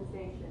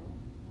Organization.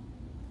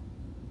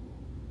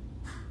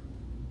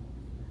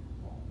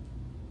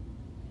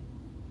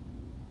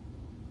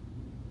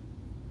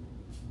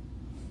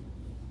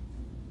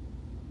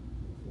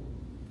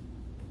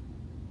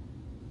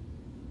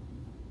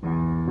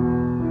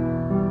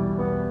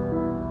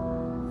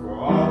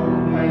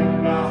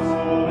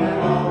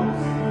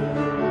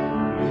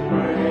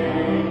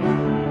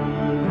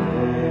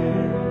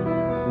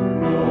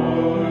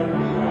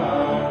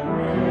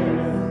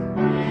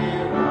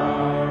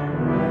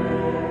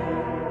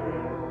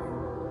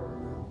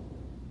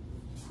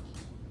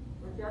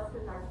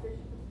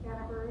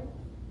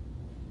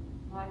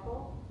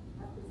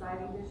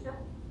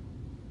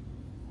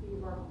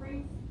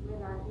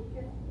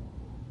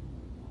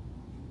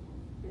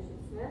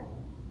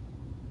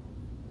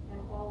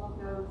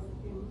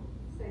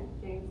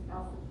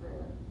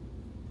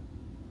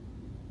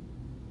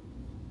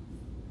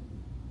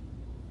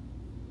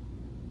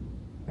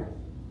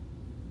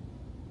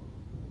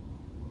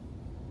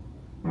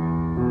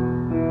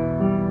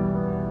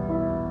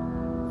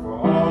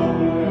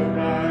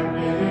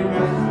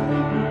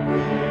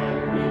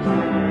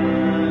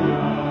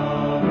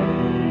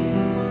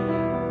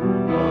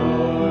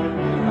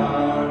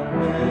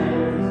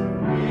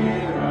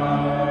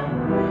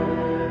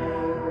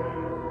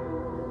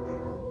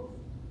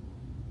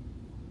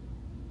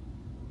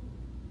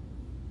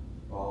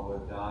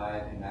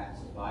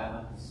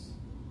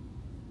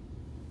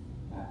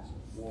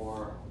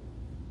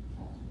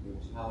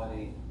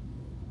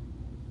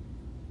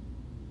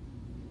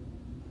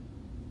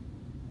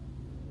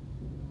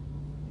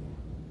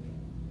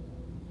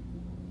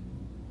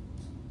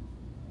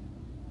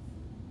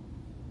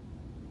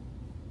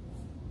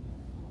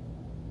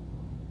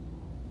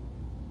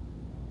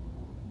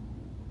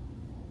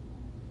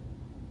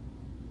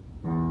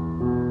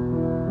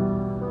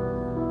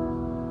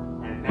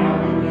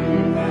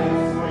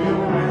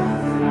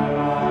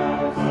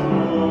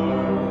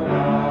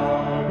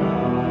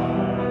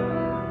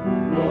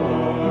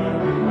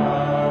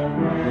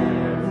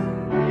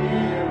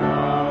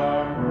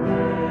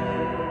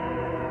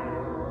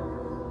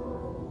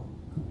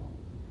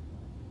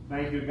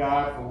 Thank you,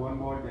 God, for one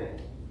more day.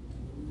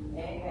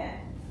 Amen.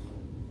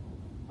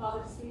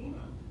 Father Steve,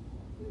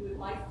 we would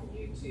like for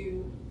you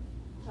to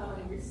come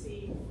and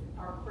receive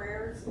our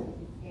prayers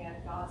and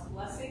God's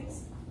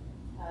blessings,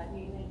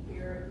 kneeling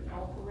here at the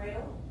altar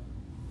rail.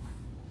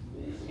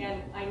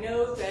 And I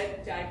know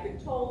that I've been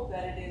told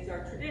that it is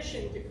our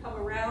tradition to come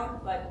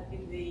around, but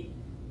in the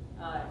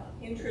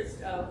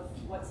interest of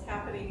what's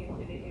happening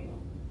today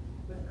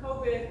with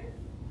COVID,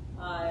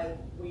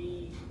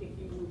 if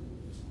you would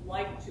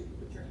like to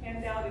put your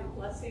hand out in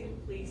blessing,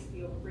 please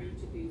feel free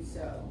to do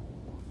so.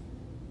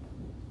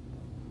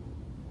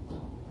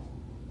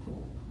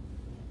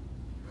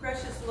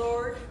 Precious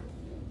Lord,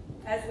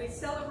 as we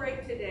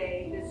celebrate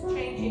today this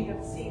changing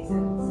of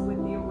seasons with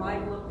the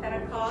arrival of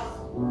Pentecost,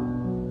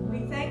 we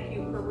thank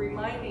you for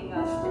reminding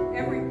us that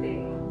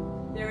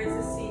everything there is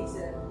a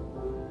season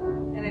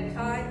and a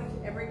time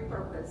to every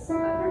purpose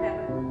under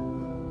heaven.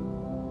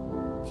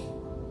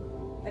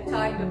 A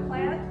time to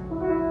plant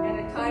and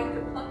a time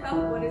to pluck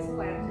up what is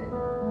planted.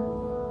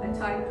 A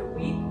time to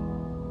weep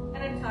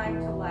and a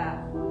time to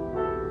laugh.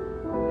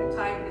 A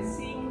time to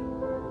seek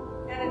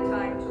and a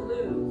time to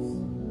lose.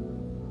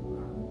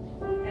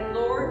 And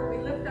Lord,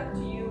 we lift up to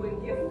you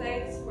and give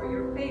thanks for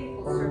your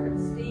faithful servant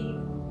Steve,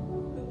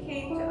 who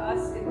came to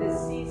us in this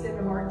season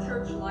of our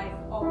church life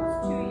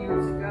almost 2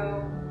 years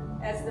ago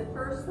as the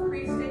first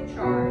priest in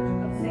charge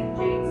of St.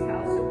 James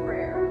House of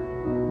Prayer,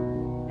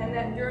 and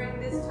that during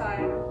this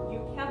time you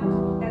kept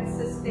and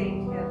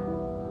sustained him.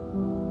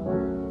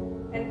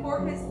 And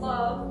for his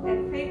love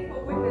and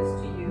faithful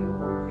witness to you,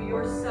 to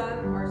your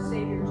Son, our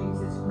Savior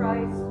Jesus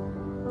Christ,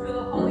 to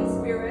the Holy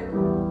Spirit,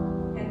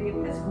 and the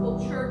Episcopal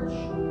Church,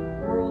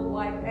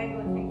 Worldwide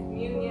Anglican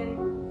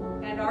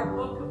Communion, and our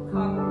Book of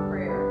Common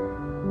Prayer.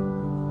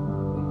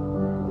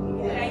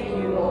 Thank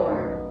you,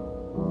 Lord.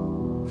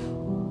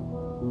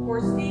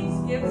 For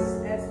Steve's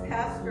gifts as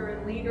pastor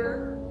and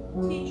leader,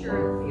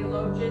 teacher and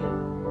theologian,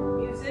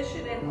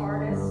 musician and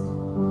artist,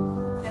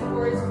 and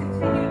for his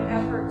continued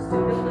efforts to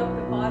build up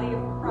the body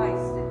of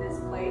Christ in this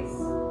place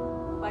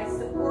by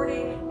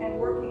supporting and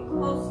working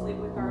closely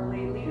with our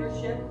lay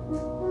leadership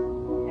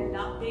and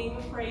not being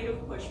afraid of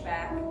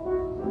pushback,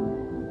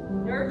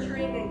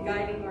 nurturing and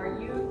guiding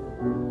our youth,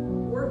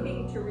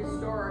 working to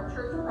restore our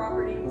church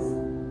properties,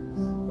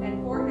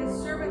 and for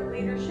his servant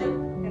leadership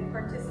and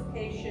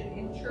participation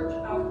in church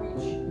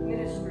outreach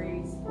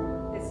ministries,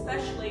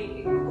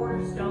 especially in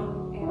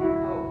Cornerstone and in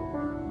Hope.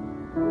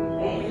 We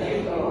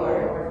thank you,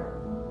 Lord.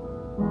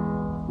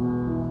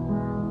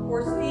 For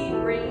Steve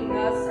bringing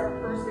us our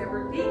first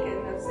ever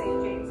deacon of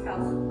St. James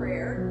House of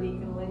Prayer,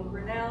 Deacon Lynn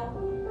Grinnell,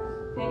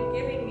 and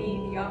giving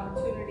me the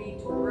opportunity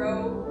to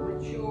grow,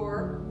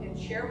 mature, and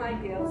share my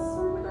gifts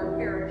with our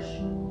parish,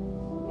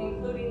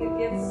 including the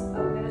gifts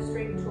of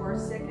ministering to our our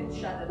sick and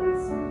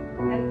shut-ins,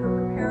 and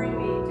for preparing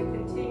me to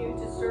continue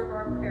to serve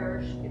our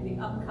parish in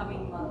the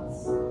upcoming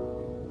months.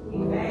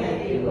 We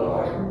thank you,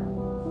 Lord.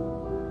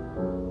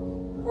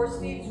 For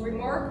Steve's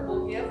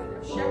remarkable gift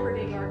of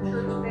shepherding our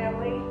church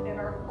family and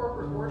our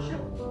corporate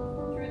worship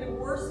through the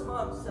worst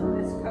months of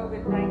this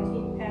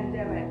COVID-19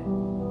 pandemic.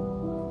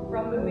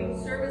 From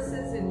moving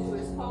services into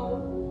his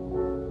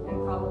home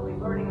and probably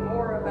learning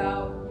more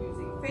about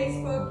using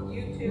Facebook,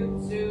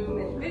 YouTube, Zoom,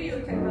 and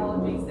video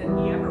technologies than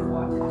he ever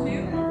wanted to,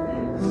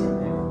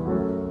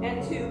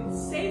 and to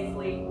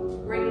safely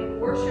bringing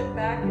worship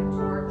back into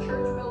our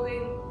church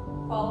building,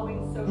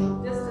 following social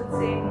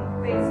distancing,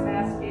 face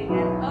masking,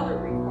 and other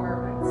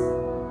requirements,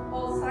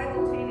 while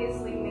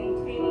simultaneously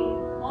maintaining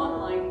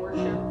online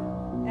worship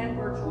and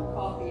virtual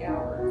coffee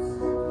hours.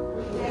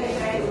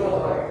 Thank you,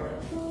 Lord.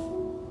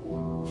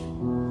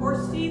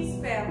 For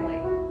Steve's family,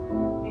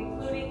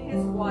 including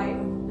his wife,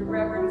 the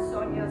Reverend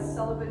Sonia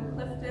Sullivan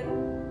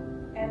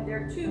Clifton, and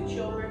their 2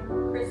 children,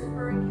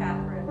 Christopher and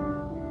Catherine,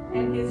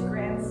 and his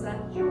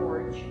grandson,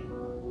 George,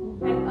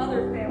 and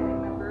other family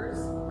members,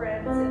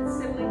 friends, and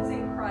siblings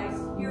in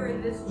Christ here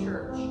in this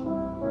church,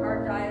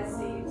 our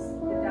diocese,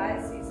 the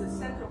Diocese of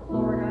Central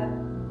Florida,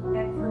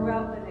 and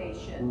throughout the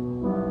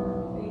nation.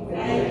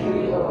 Thank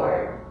you,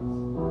 Lord.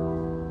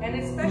 And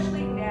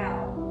especially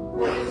now,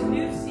 for this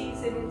new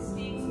season in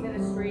Steve's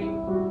ministry,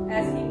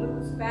 as he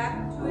moves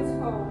back to his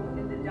home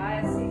in the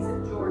Diocese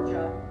of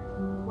Georgia,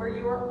 where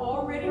you are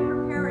already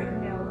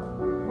preparing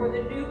him for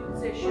the new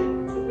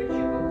position to which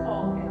you will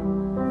call him.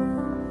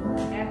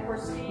 And for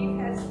Steve,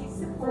 as he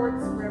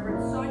supports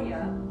Reverend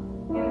Sonia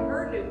in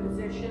her new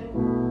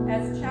position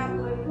as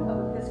chaplain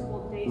of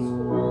Episcopal Day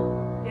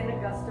School in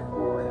Augusta,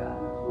 Florida.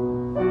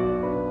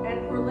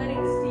 And for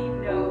letting Steve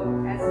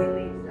know as he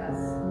leaves us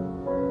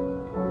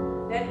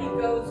that he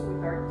goes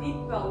with our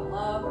deep-felt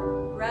love,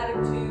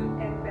 gratitude,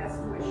 and best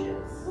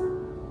wishes.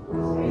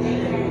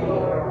 Thank you,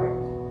 Lord.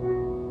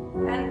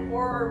 And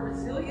for our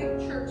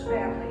resilient church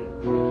family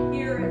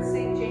here at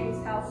St.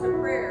 James House of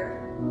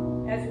Prayer,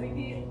 as we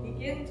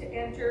begin to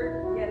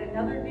enter yet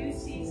another new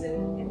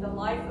season in the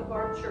life of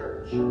our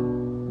church,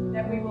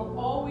 that we will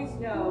always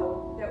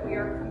know that we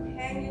are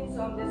companions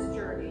on this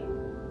journey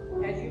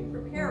as you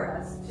prepare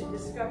us to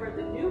discover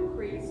the new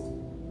priest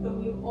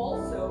whom you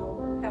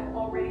also have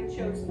already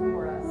chosen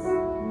for us.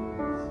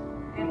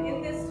 And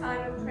in this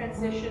time of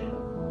transition,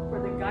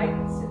 for the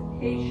guidance and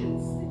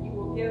patience that you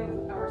will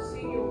give our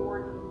senior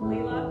warden,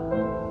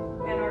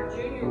 Leela, and our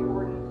junior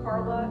warden,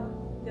 Carla,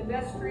 the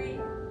vestry,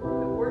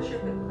 the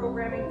worship and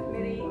programming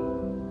committee,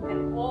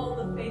 and all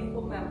the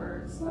faithful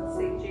members of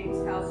St.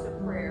 James House of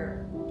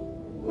Prayer.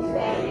 We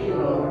thank you,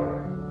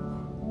 Lord.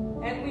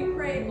 And we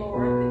pray,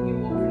 Lord, that you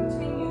will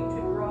continue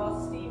to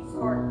draw Steve's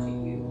heart to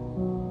you,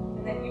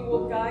 and that you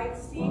will guide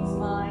Steve's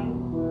mind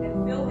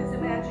and fill his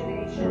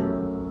imagination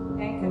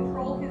and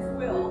control his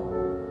will,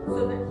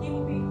 so that he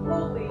will be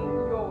wholly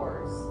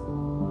yours,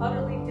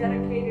 utterly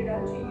dedicated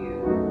unto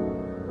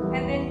you,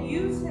 and then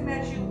use him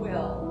as you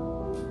will,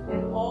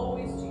 and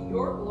always to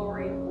your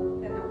glory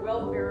and the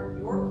welfare of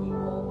your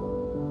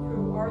people,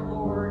 through our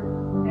Lord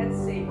and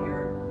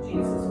Savior,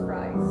 Jesus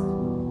Christ.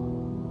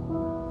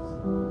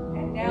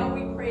 And now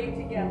we pray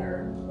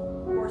together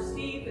for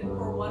Steve and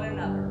for one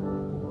another.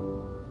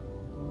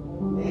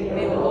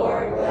 May the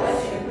Lord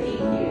bless and keep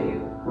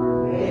you.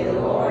 May the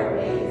Lord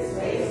make his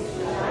face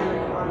to shine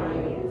upon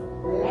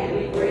you and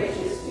be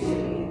gracious to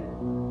you.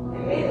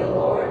 And may the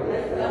Lord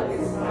lift up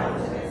his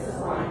countenance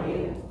upon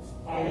you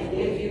and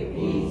give you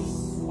peace.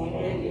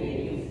 And give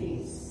you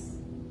peace.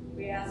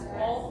 We ask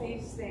all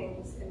these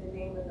things in the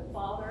name of the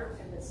Father,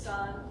 and the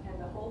Son, and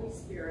the Holy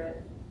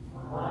Spirit.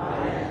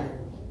 Amen.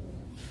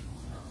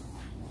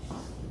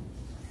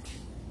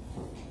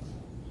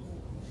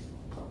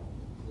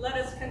 Let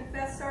us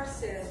confess our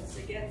sins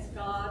against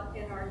God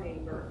and our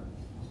neighbor.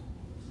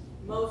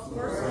 Most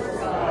merciful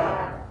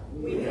God,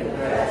 we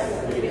confess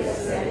that we have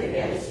sinned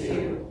against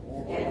you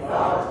in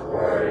thought,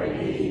 word, and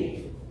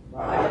deed,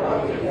 by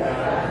what we have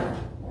done,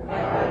 and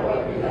by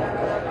what we have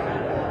left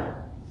undone.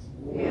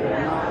 We have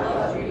not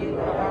loved you with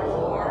our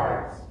whole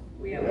heart.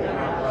 We have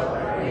not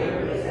loved our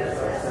neighbors as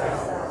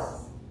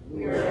ourselves.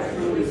 We are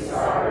truly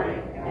sorry,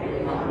 and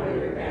we humbly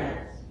repent.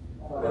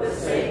 For the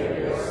sake of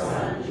your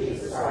Son,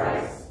 Jesus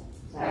Christ,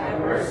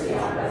 have mercy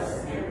on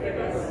us and forgive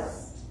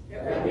us,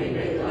 that we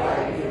may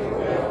delight in your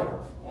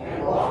will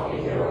and walk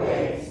in your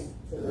ways,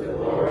 to the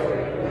glory of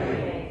your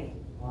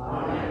name.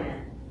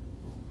 Amen.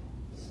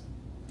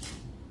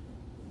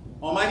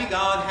 Almighty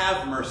God,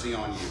 have mercy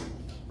on you.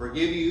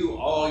 Forgive you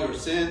all your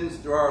sins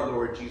through our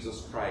Lord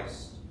Jesus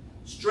Christ.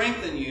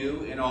 Strengthen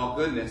you in all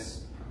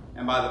goodness,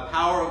 and by the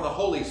power of the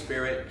Holy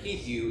Spirit,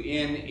 keep you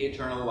in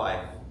eternal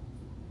life.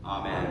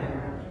 Amen.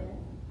 Amen.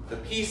 The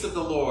peace of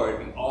the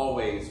Lord be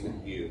always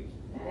with you.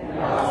 And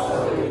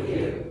also with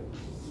you.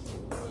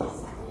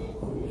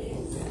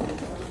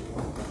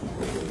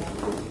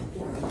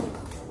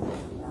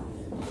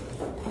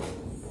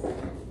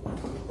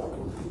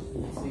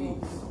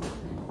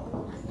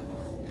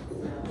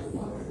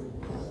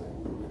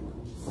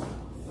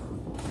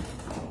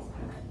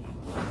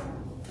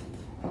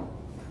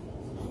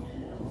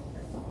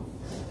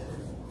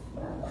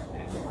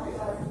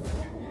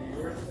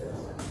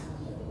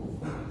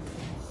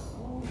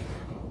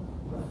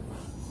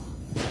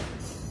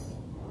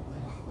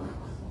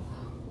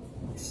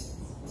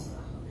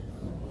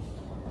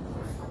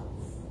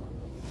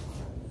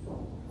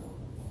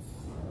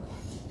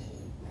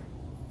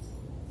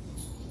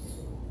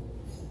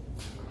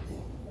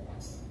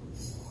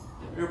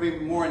 will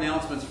be more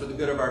announcements for the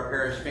good of our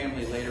parish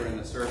family later in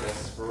the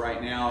service. For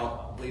right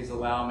now, please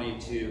allow me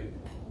to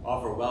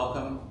offer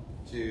welcome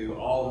to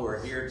all who are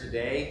here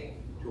today,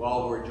 to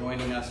all who are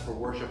joining us for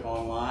worship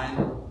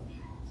online,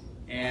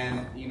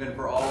 and even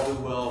for all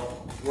who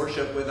will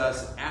worship with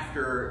us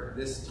after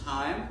this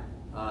time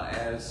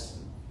as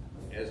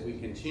we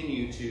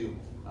continue to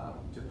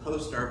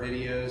post our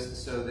videos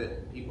so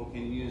that people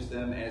can use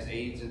them as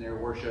aids in their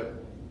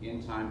worship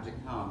in time to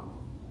come.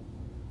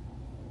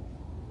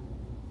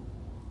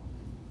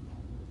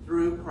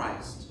 Through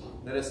Christ,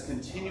 let us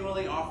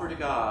continually offer to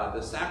God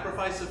the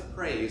sacrifice of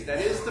praise, that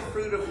is the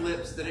fruit of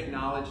lips that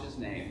acknowledge his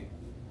name.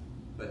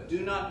 But do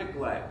not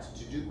neglect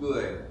to do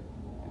good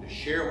and to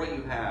share what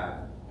you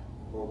have,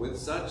 for with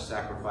such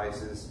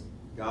sacrifices,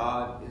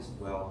 God is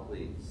well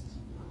pleased.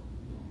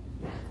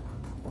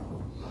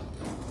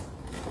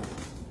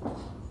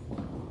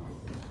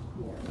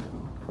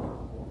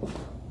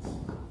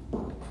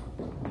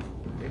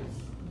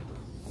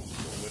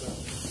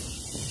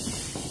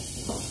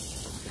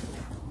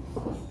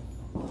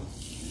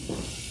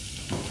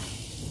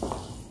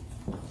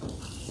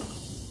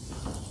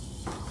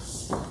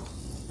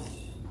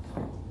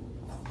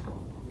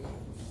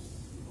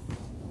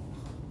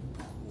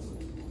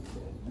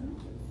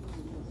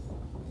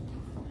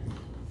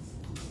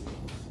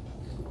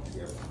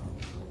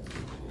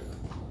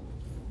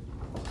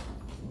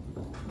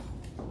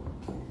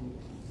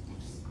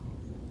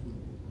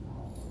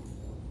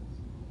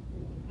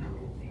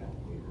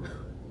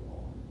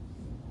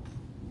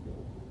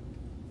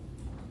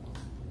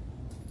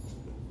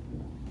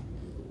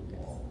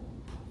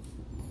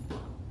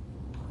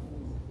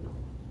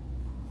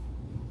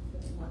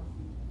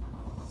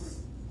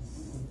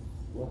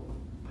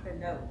 The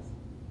notes.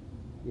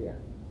 Yeah,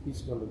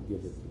 he's going to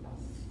give it to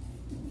us.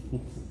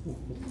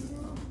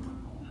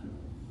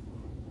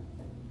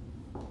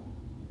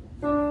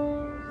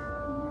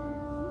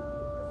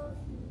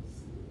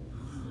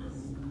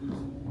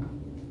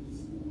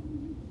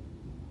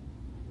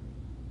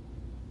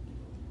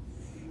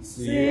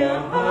 See a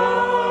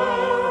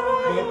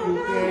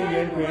Habakkuk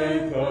and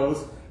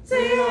Pentecost.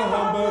 See a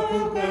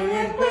Habakkuk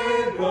and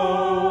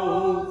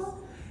Pentecost.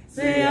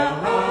 See a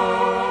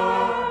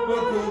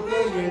Habakkuk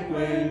and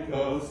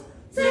Pentecost.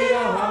 See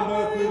a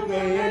Habakkuk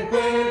and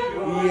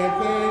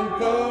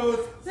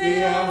Pentecost.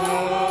 See a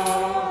Habakkuk,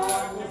 see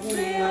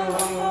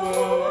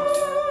a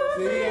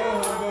Habakkuk, see a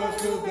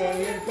Habakkuk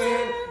and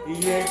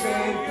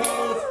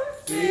Pentecost.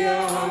 See a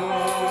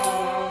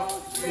Habakkuk,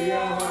 see a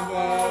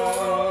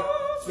Habakkuk,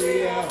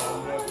 see a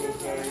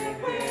Habakkuk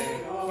and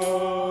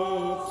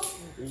Pentecost.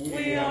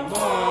 We are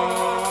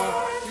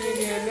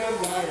marching in the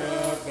light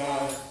of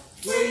God.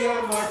 We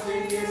are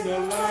marching in the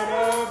light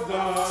of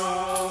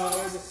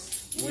God.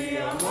 We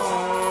are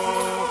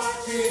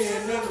marching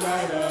in the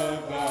light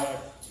of God.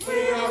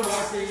 We are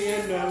marching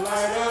in the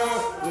light of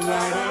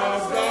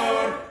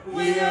God.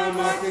 We are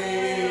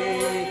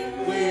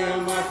marching, we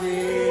are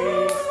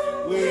marching,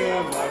 we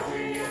are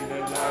marching in the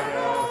light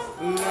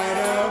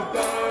of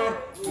God.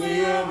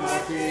 We are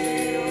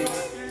marching,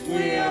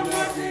 we are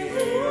marching,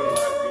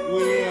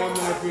 we are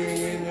marching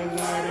in the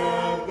light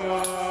of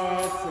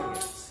God.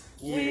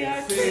 We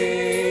are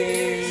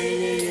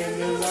singing in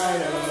the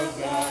light of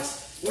God.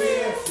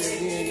 We are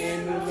singing in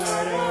the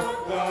light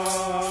of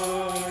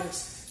God.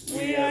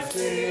 We are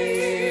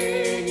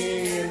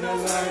singing in the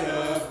light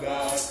of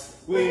God.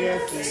 We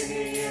are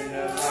singing in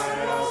the light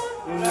of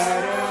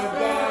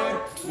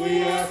God.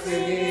 We are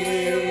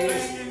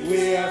singing,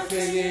 we are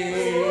singing,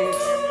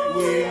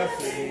 we are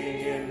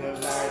singing in the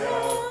light of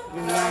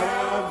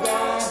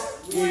God.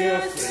 We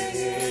are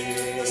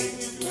singing,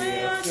 we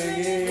are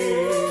singing,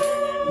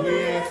 we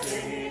are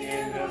singing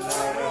in the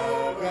light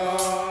of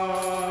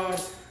God.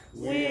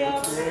 We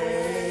are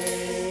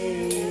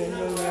praying in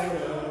the light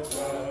of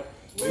God.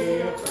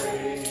 We are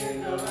praying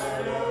in the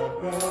light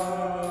of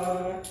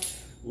God.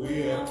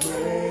 We are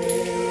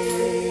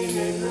praying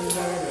in the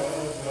light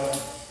of God.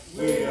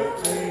 We are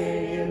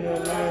praying in the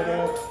light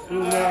of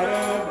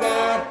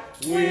God.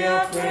 We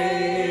are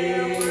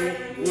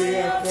praying, we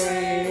are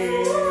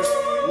praying,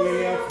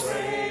 we are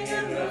praying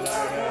in the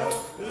light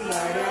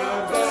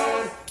of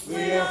God.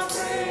 We are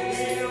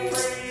praying,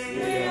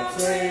 we are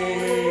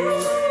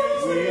praying,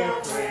 we are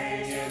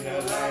praying in the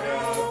light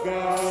of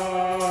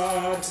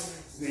God.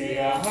 See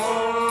a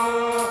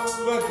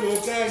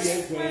Habakkuk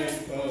and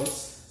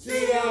Pentecost.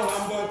 See a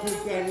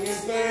Habakkuk and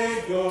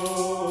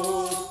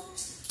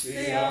Pentecost.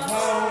 See a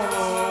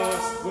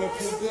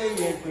Habakkuk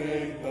and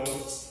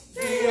Pentecost.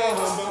 See a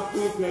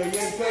Habakkuk and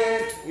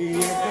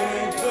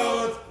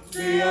Pentecost.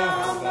 See a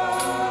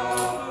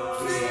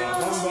Habakkuk, see a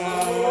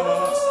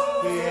Habakkuk,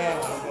 see a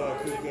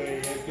Habakkuk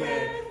and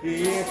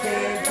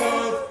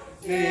Pentecost.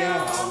 See a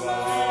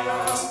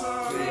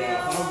Habakkuk, see a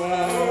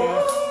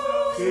Habakkuk,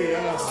 see a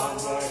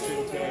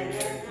Habakkuk and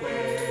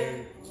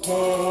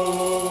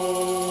Pentecost.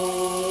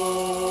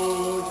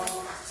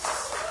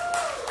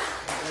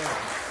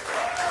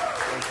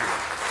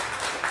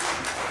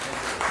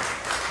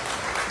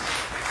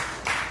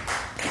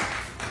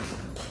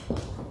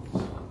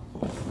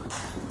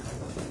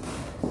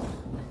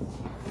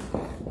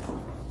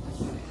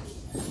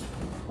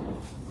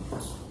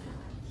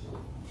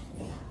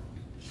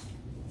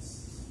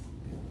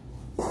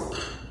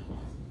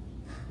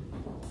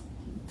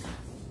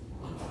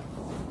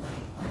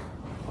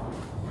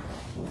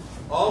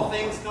 All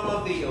things come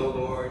of thee, O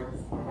Lord,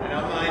 and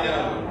of thine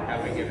own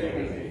have we given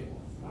thee.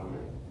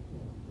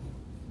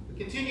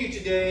 We continue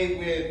today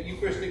with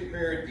Eucharistic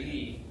Prayer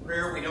D,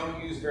 prayer we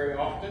don't use very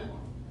often.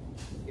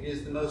 It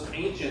is the most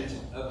ancient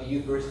of the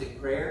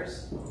Eucharistic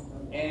prayers,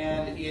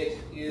 and it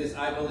is,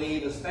 I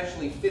believe,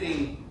 especially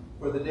fitting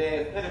for the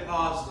day of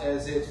Pentecost,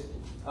 as it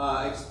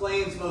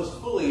explains most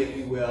fully, if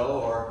you will,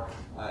 or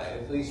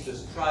at least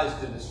just tries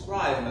to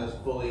describe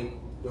most fully,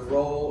 the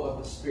role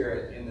of the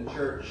Spirit in the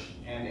church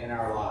and in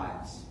our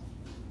lives.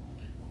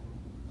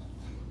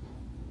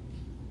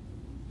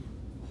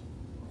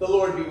 The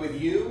Lord be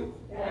with you.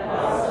 And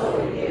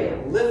also with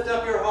you. Lift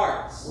up your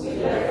hearts. We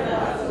lift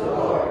them up to the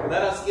Lord.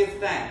 Let us give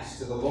thanks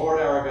to the Lord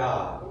our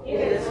God.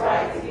 It is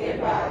right to give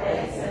God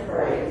thanks and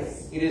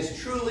praise. It is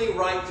truly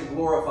right to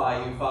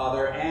glorify you,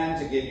 Father, and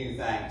to give you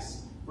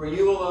thanks. For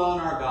you alone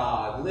are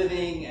God,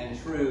 living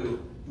and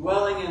true,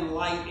 dwelling in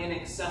light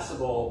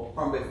inaccessible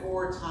from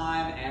before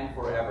time and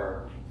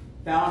forever.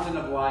 Fountain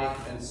of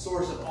life and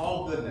source of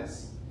all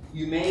goodness,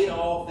 you made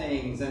all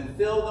things and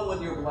filled them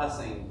with your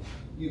blessing.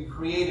 You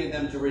created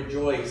them to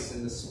rejoice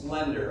in the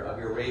splendor of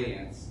your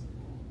radiance.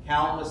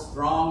 Countless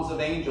throngs of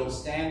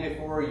angels stand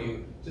before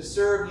you to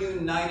serve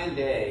you night and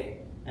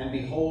day, and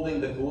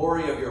beholding the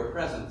glory of your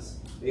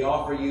presence, they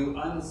offer you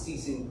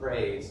unceasing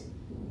praise.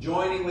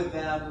 Joining with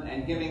them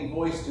and giving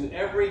voice to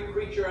every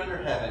creature under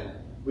heaven,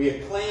 we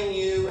acclaim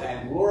you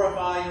and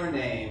glorify your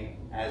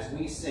name as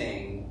we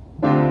sing.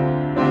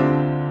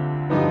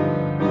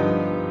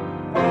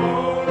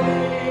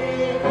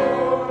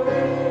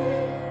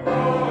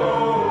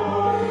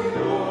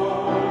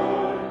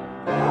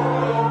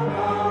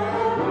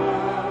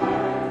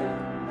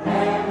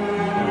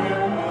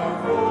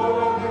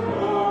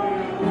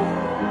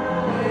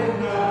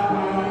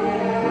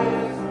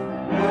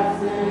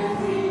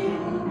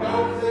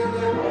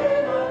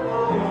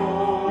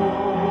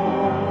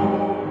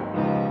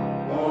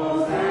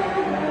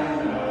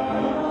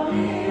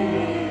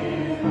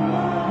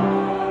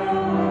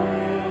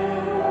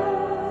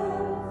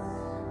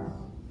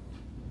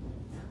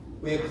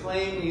 We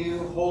acclaim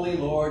you, Holy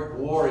Lord,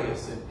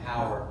 glorious in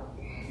power.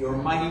 Your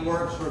mighty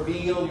works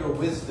reveal your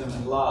wisdom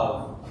and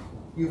love.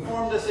 You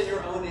formed us in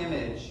your own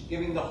image,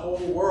 giving the whole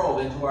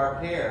world into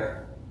our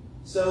care,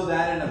 so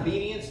that in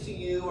obedience to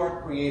you,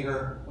 our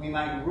Creator, we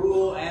might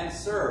rule and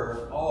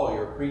serve all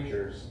your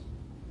creatures.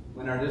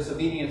 When our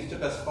disobedience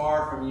took us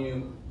far from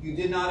you, you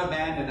did not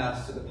abandon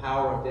us to the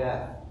power of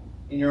death.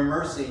 In your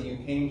mercy, you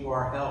came to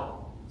our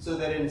help, so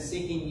that in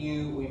seeking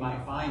you, we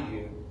might find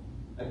you.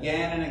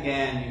 Again and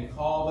again, you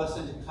called us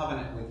into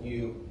covenant with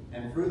you,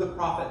 and through the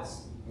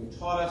prophets, you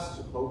taught us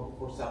to hope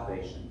for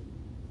salvation.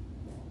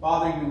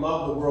 Father, you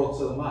love the world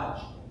so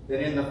much that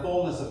in the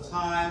fullness of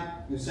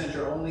time, you sent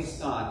your only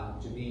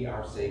Son to be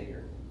our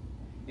Savior.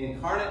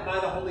 Incarnate by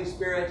the Holy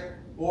Spirit,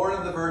 born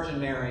of the Virgin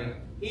Mary,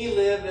 he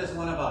lived as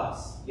one of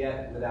us,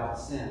 yet without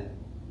sin.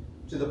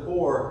 To the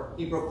poor,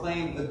 he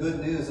proclaimed the good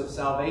news of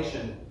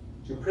salvation.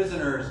 To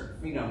prisoners,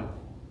 freedom.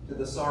 To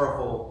the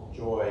sorrowful,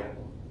 joy.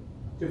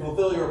 To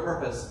fulfill your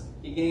purpose,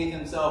 he gave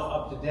himself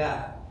up to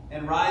death,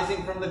 and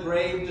rising from the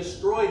grave,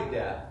 destroyed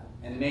death,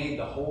 and made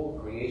the whole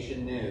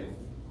creation new.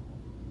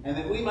 And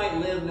that we might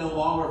live no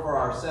longer for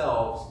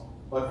ourselves,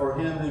 but for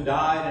him who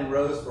died and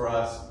rose for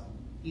us,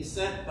 he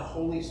sent the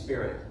Holy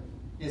Spirit,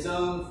 his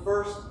own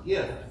first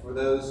gift for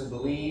those who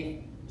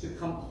believe, to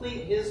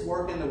complete his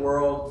work in the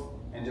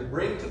world and to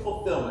bring to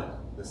fulfillment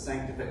the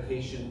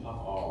sanctification of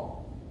all.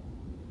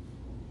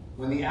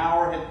 When the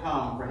hour had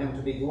come for him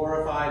to be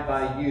glorified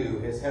by you,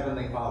 his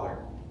heavenly Father,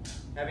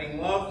 having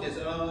loved his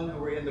own who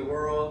were in the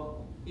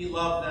world, he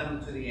loved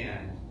them to the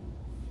end.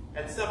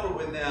 At supper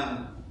with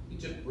them, he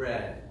took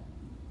bread,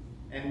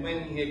 and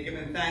when he had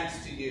given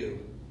thanks to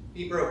you,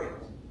 he broke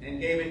it and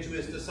gave it to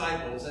his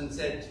disciples and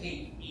said,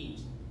 "Take,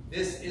 eat.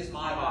 This is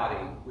my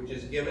body, which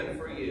is given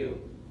for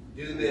you.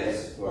 Do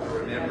this for the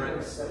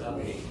remembrance of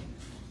me."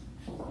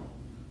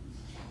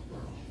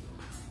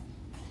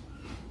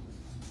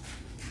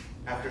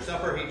 After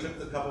supper, he took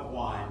the cup of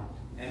wine,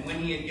 and when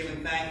he had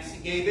given thanks,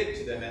 he gave it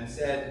to them and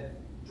said,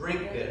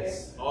 "Drink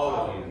this, all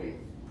of you.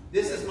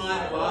 This is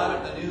my blood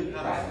of the new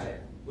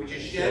covenant, which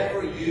is shed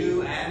for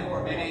you and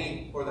for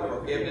many for the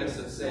forgiveness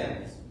of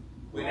sins.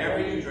 Whenever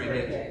you drink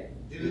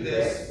it, do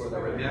this for the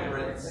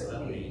remembrance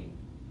of me."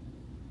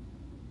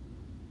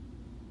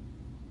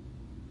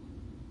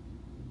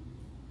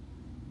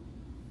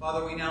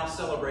 Father, we now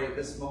celebrate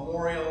this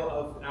memorial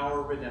of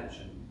our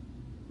redemption,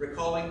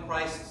 recalling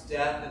Christ's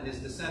death and his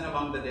descent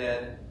among the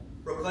dead,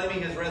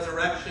 proclaiming his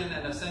resurrection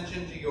and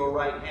ascension to your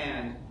right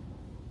hand,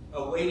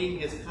 awaiting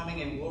his coming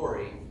in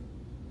glory,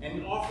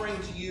 and offering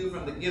to you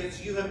from the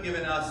gifts you have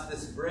given us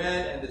this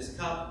bread and this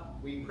cup,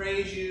 we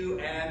praise you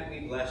and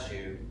we bless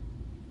you.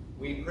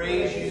 We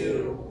praise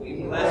you,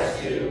 we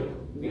bless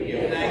you, we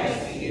give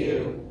thanks to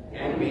you,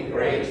 and we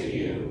pray to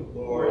you,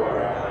 Lord our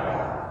God.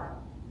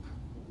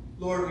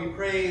 Lord, we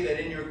pray that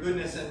in your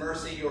goodness and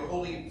mercy, your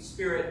Holy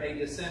Spirit may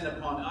descend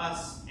upon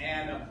us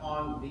and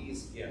upon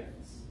these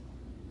gifts,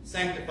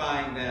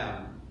 sanctifying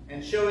them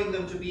and showing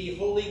them to be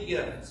holy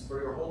gifts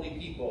for your holy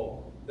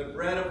people, the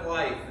bread of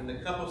life and the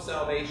cup of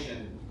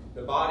salvation,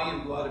 the body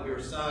and blood of your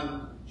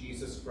Son,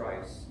 Jesus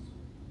Christ.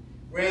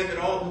 Grant that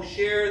all who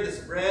share this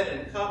bread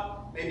and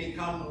cup may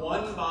become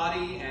one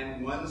body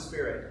and one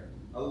spirit,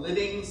 a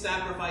living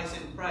sacrifice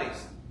in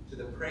Christ to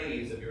the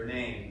praise of your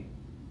name.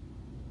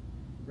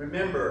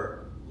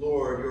 Remember,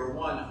 Lord, your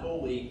one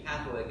holy,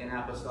 Catholic, and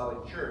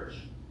Apostolic Church,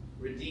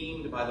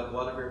 redeemed by the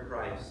blood of your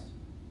Christ.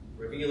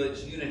 Reveal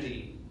its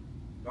unity,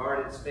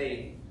 guard its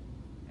faith,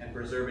 and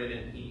preserve it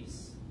in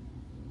peace.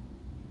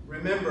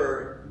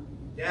 Remember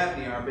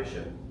Dabney, our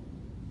bishop,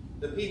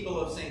 the people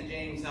of St.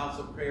 James House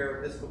of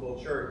Prayer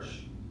Episcopal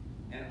Church,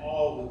 and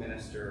all who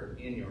minister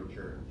in your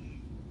church.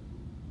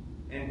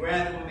 And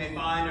grant that we may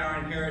find our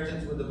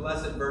inheritance with the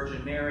Blessed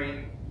Virgin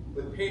Mary,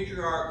 with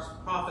patriarchs,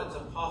 prophets,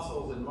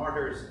 apostles, and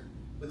martyrs,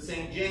 with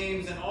St.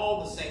 James and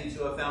all the saints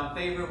who have found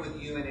favor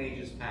with you in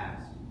ages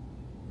past.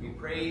 We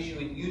praise you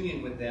in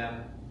union with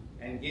them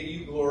and give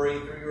you glory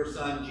through your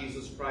Son,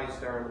 Jesus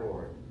Christ our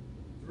Lord.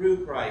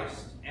 Through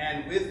Christ,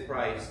 and with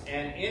Christ,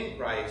 and in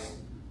Christ,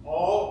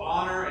 all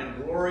honor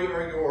and glory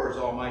are yours,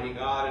 Almighty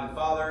God and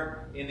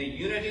Father, in the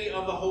unity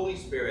of the Holy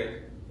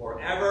Spirit,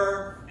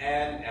 forever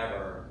and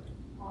ever.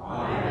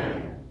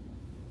 Amen.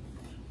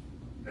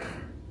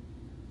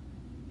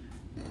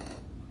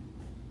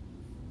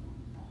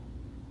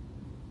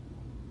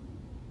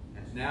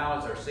 And now,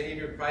 as our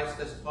Savior Christ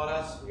has taught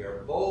us, we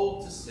are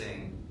bold to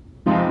sing.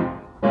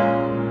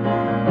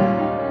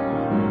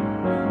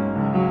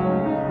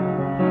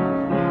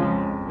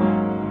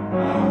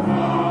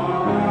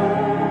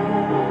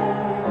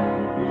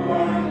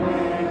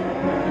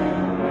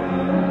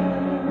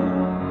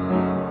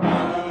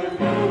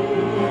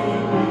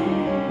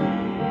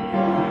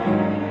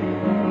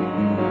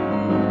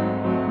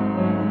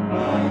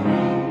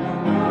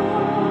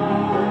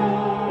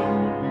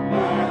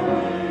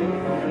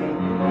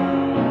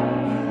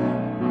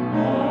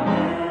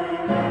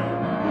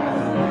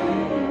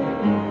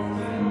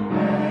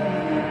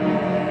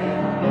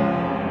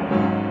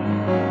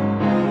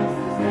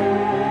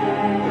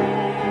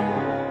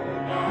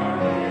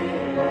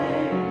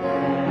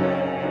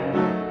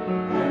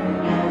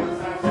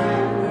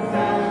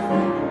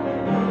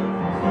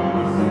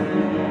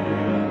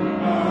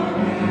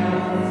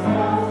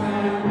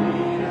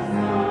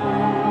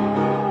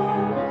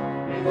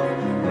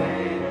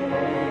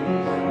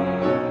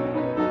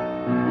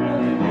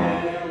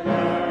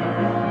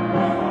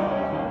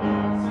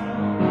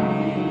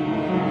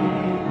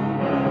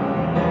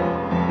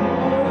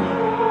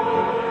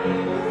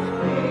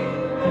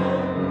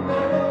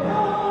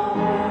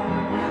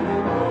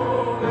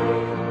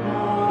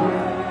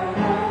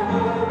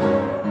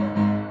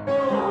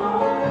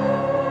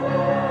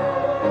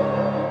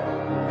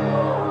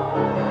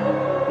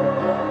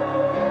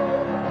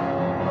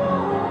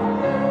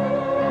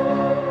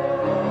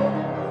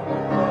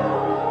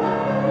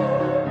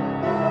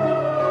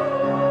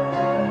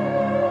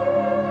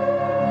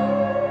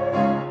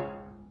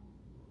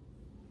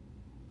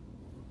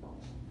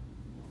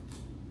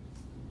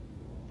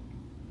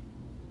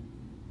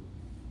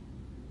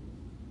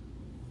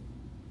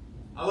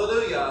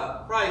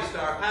 Hallelujah! Christ,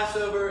 our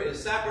Passover,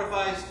 is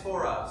sacrificed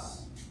for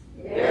us.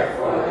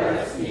 Therefore let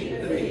us keep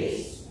the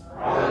feast.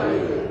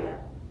 Hallelujah.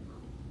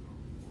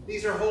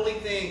 These are holy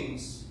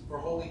things for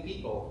holy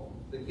people,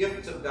 the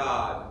gifts of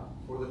God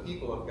for the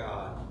people of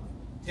God.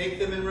 Take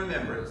them in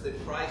remembrance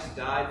that Christ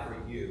died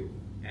for you,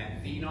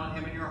 and feed on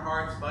him in your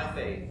hearts by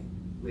faith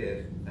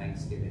with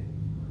thanksgiving.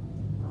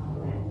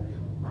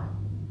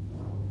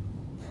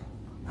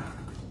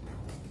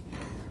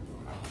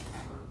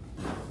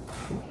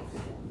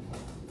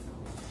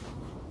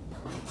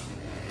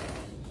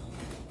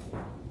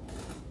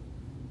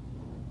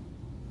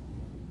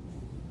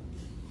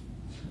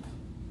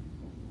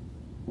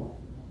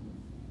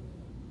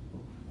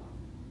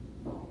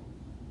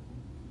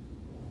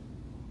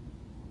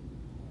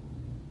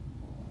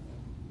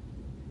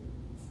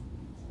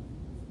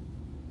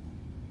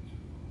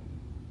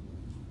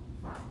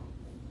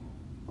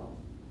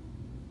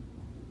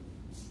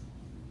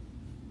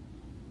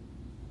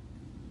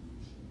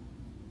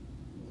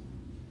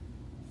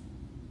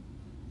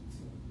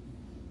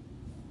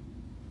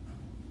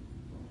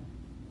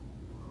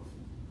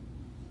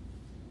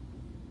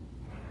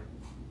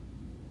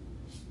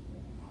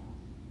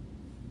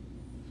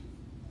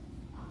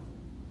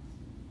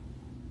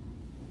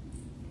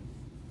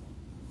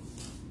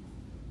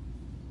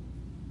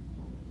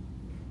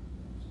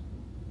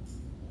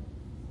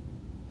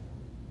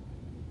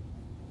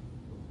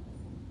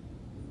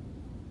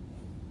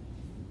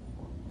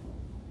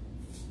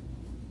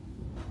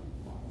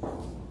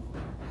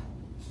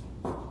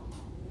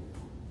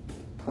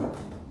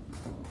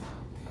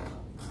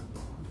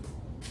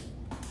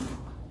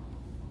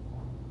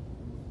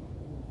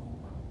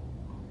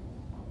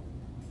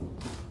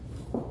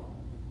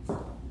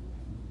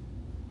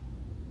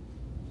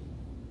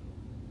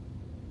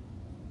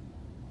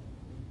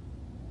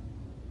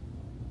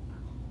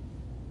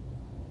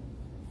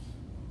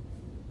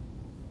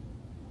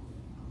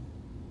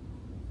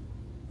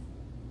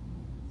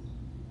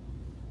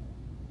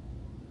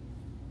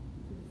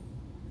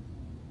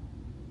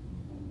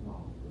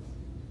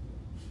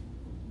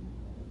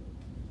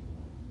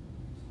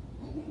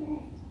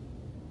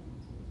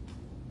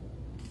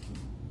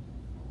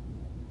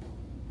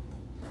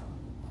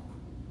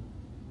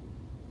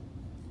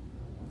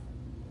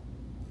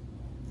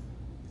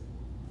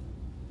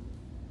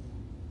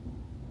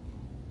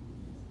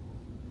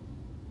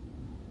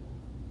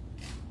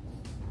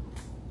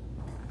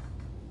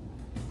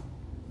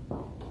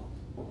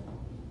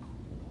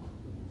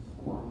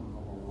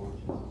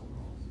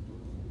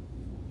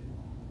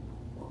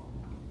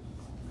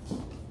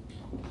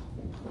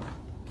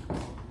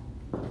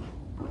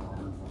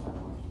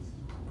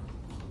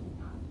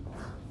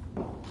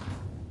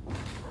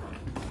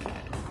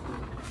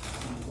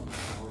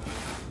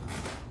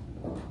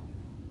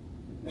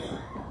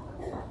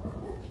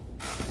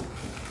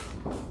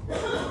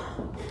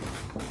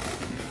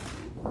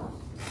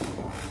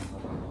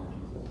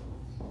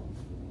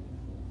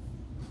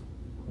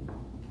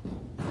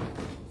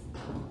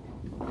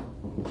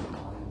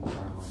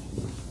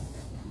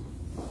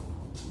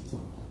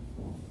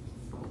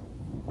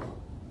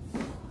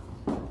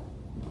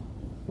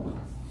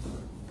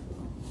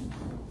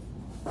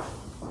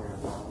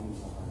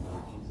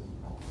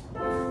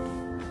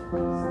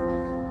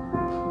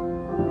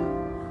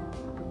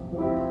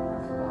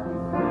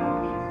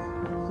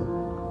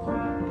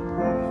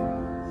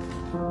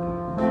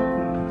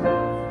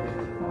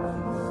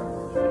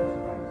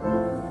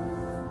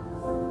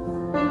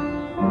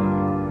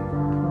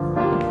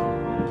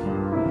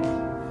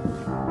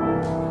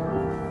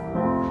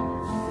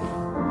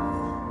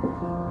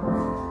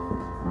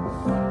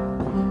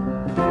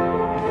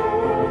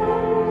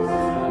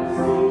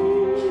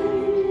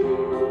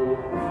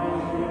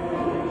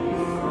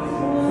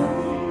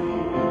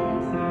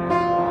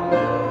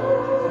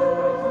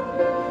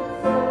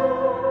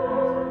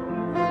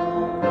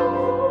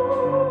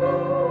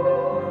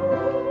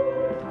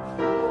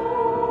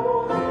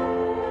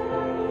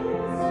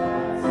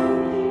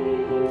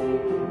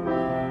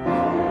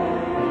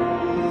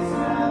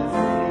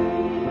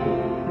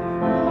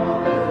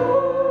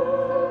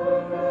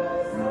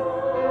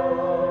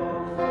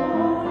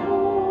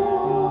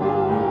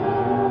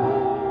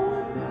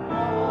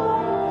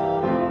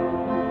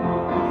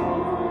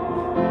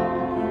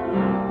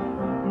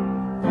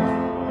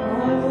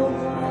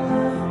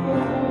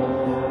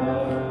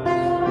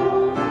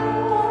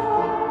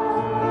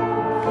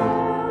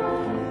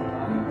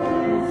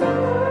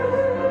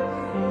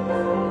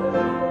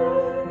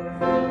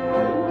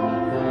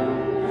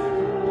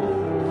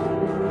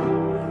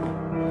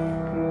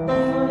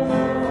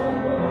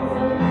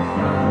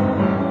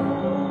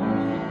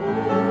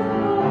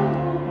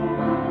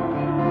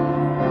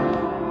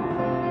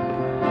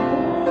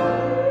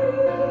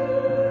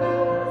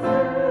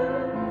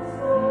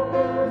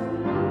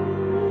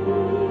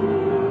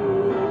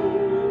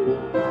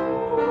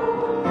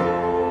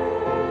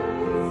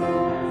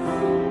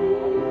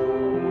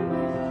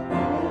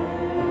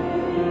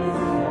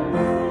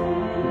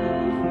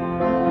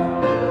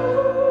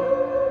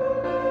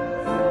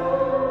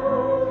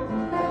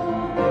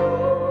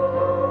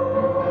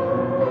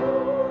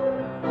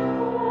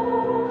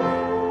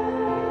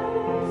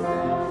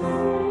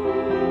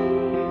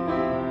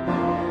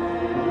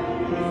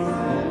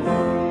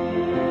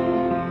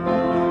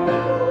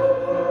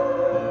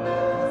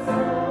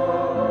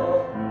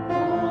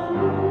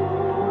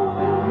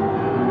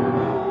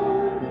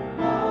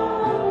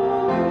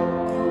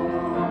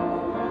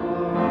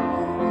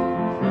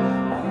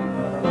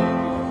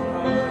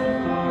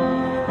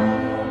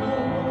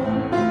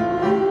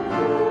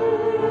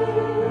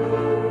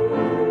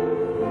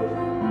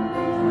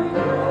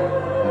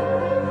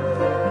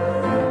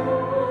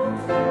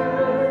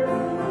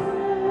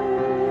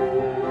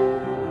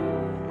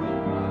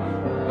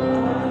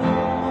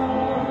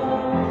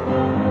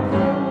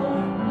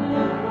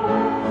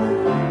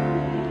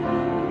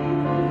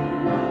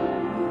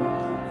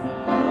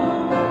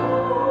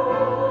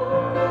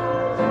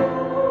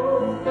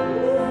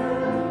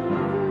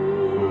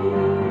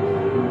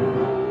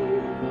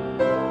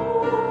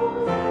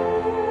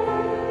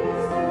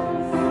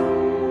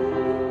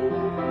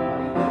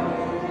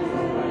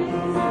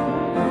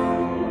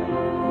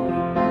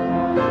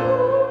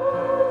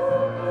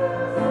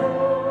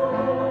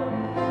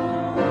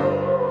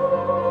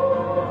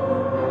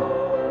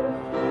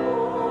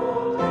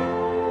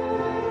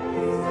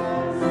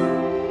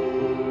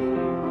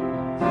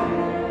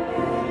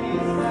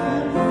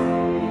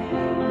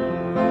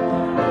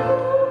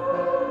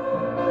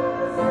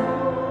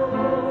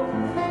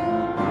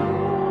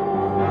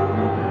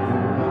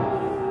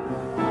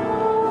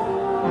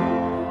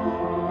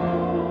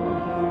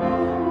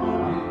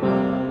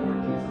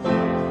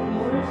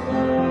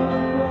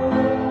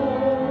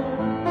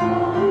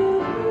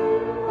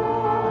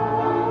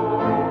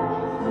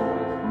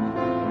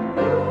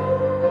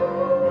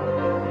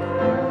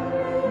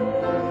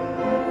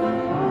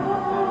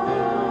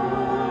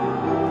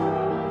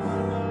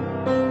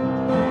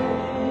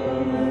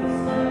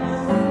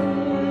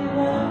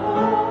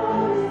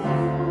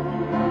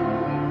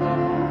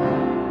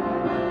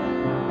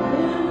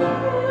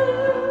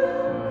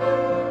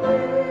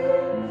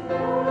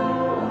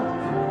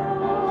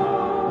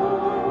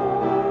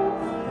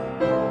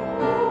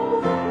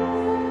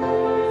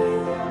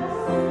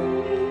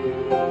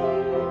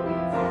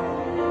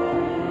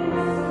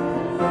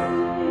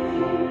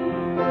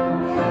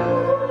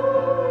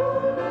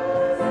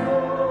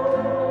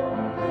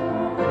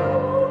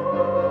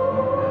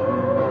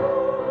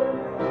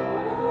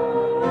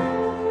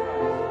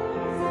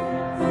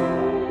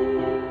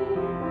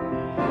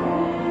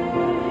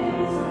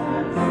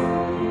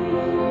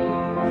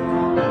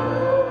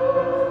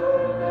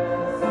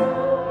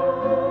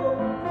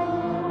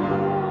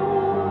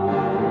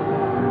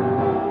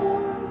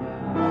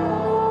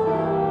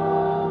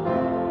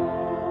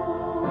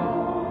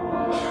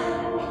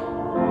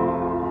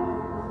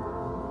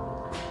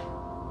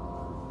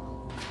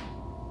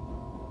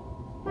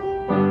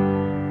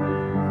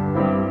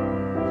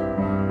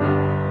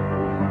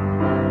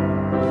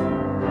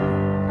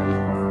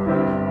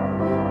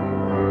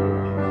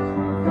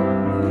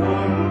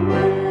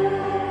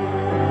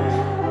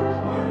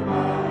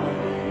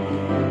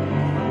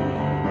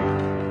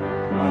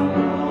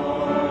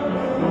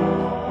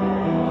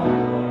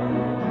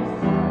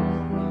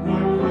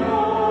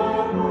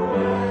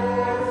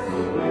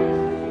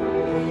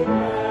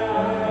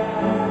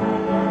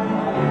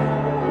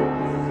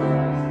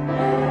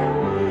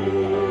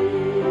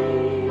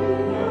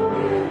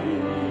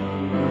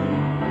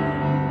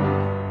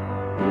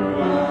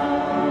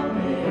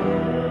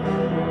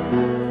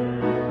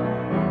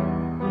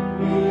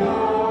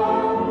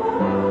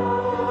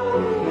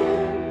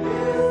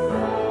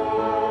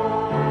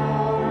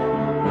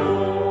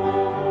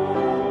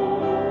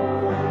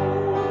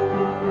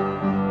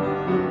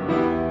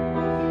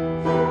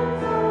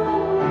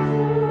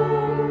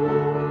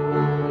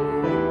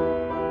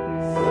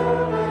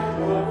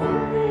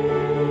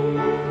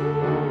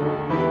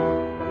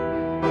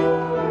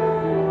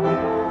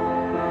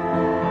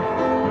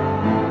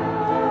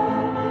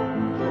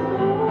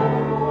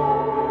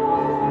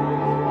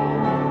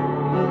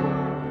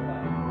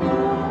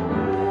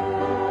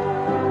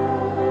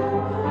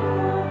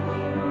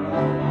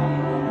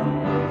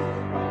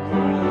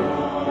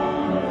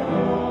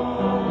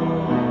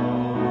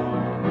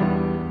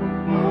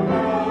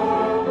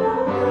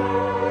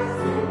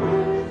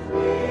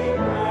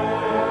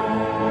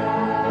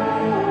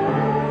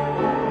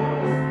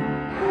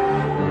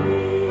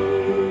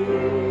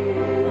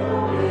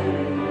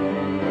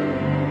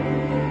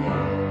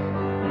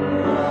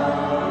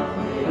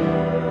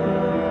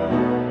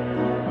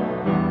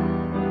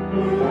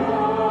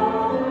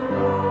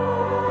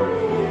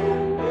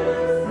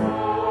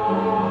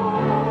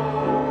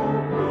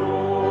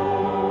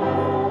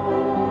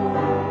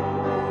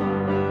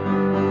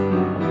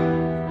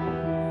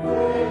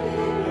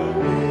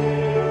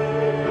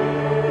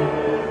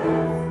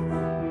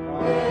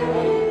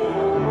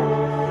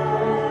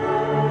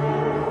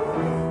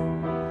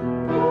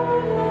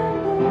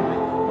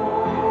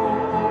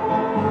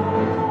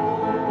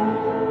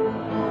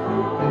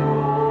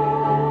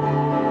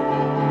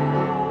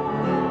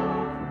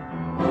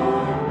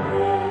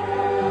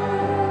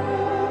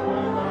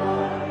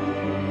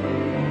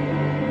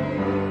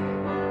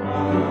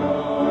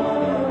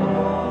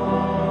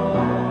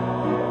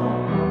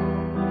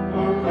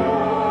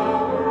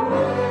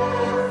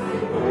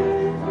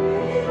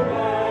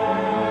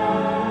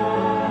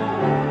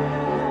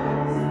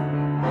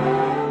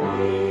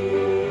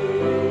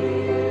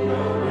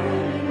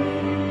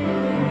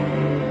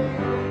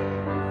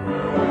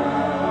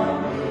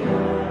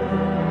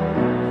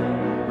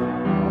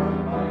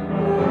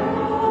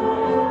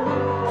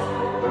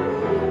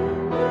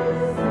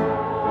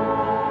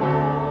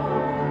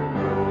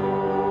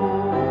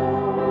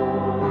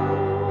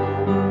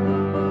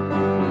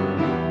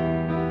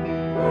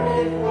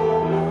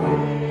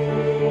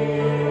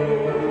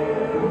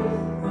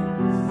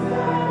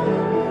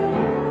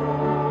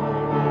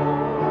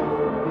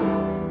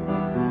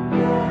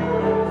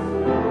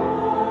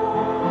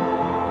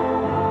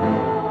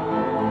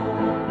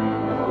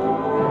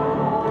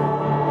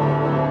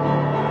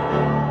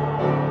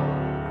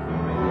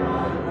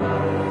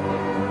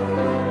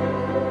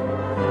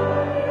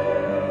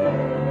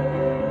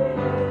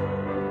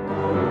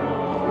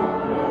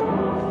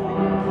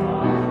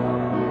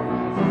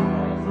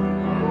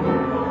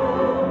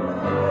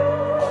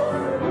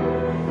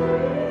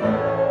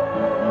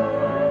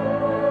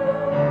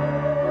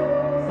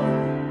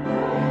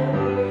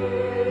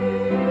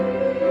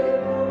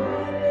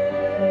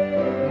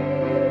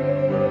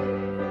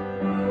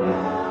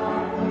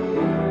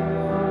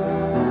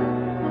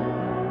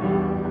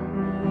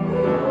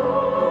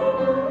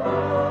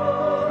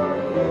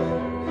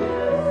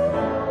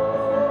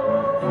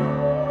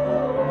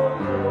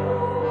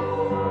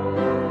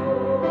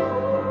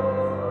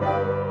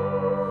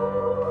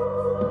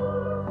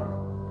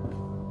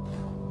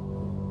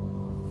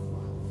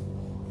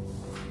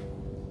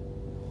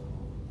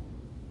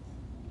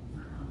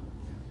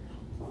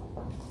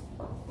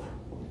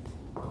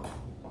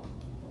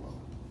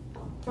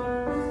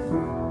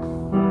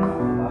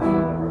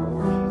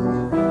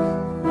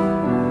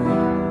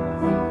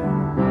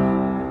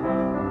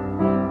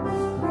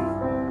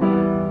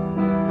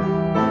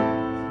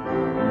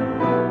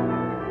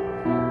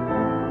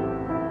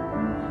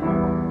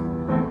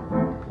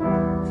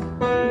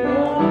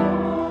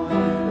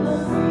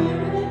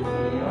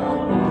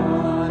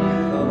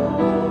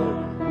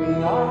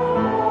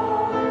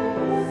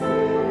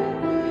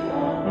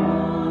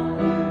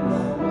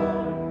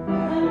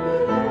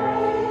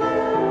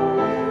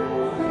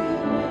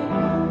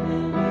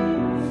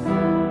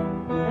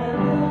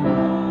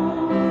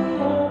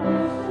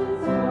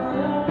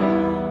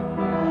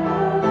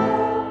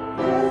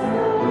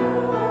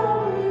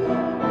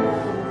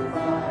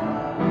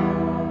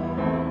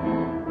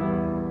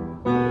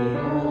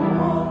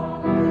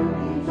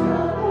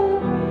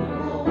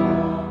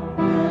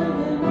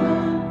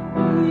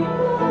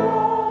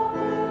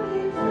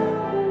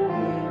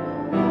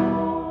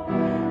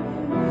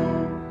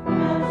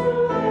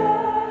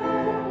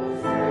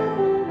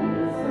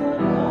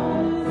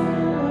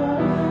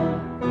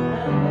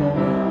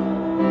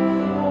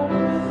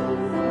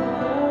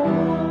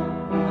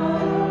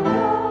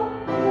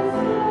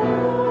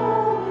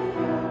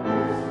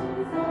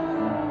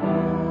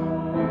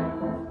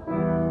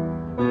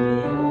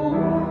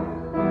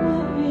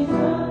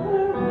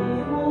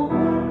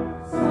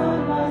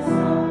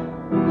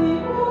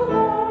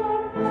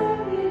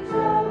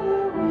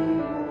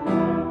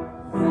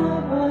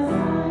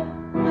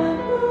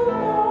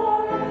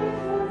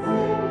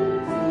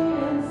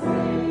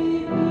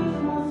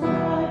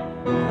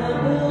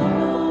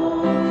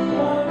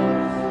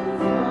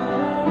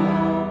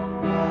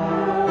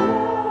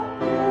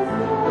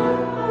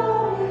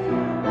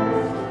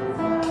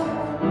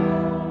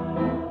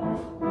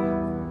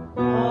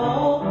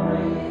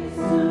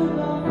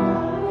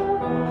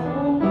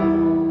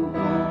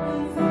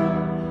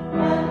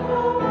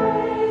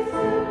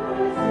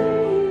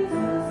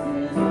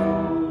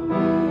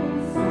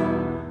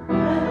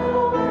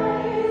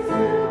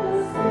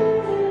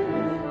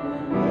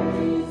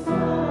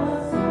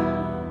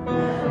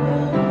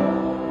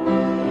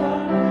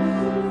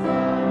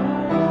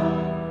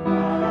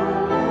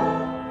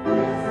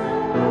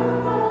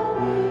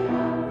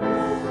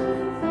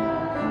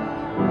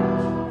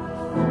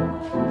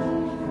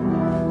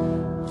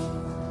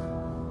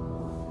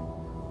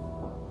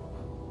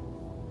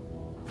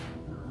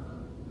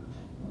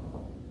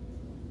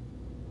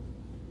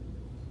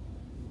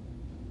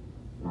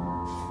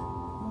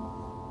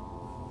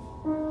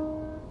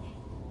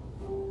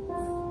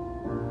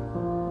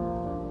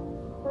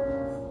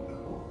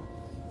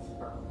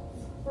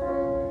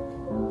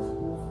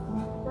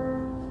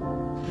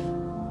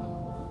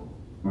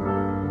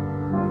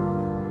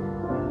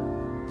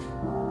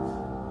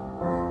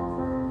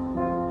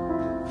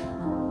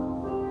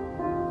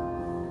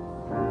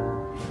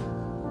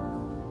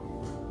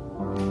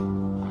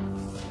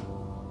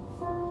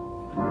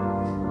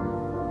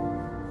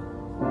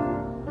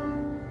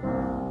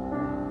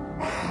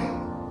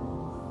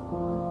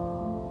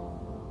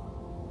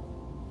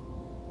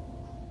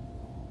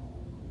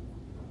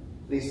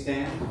 Please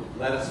stand.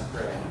 Let us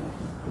pray.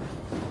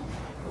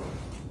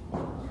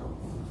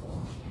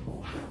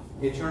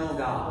 Eternal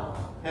God,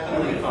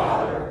 Heavenly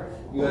Father,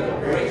 you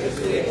have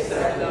graciously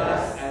accepted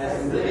us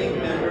as living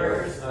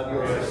members of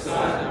your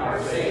Son, our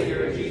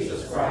Savior,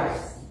 Jesus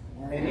Christ,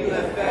 and you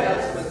have fed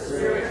us with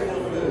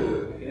spiritual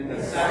food in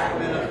the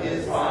sacrament of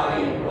his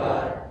body and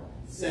blood.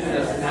 Send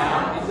us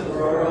now into the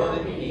world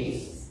in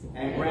peace,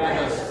 and grant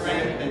us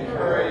strength and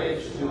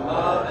courage to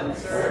love and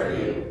serve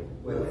you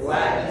with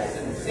gladness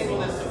and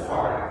singleness of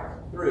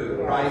heart,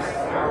 through Christ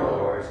our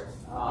Lord.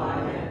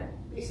 Amen.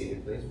 Be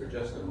seated, please, for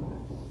just a moment.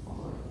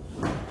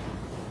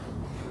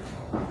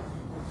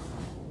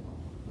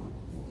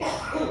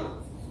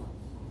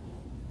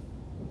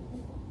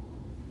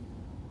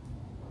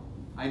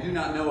 I do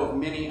not know of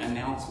many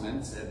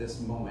announcements at this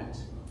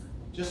moment.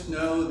 Just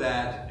know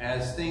that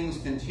as things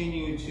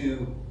continue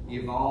to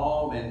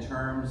evolve in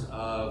terms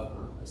of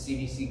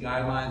CDC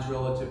guidelines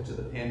relative to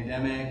the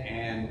pandemic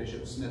and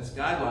Bishop Smith's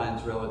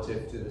guidelines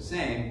relative to the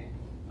same,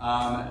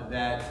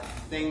 that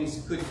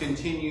things could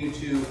continue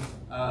to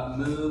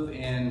move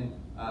in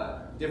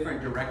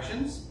different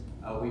directions.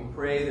 We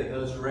pray that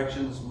those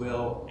directions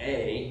will,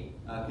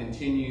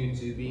 continue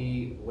to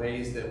be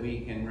ways that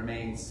we can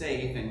remain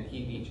safe and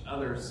keep each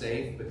other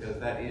safe, because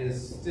that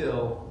is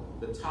still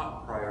the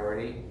top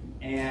priority,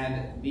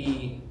 and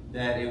B,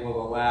 that it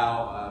will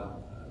allow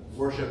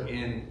worship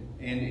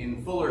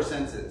in fuller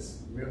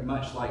senses,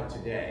 much like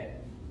today.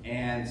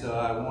 And so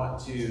I want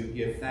to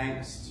give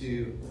thanks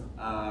to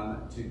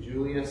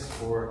Julius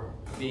for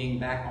being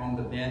back on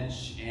the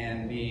bench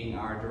and being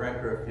our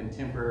director of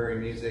contemporary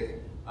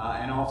music,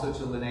 and also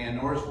to Linnea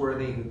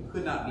Norsworthy, who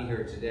could not be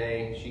here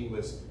today. She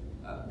was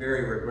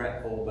very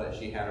regretful, but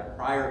she had a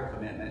prior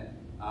commitment.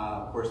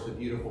 Of course, the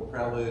beautiful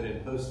prelude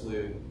and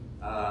postlude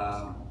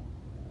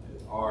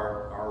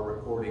are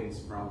recordings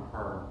from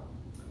her.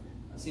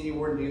 Senior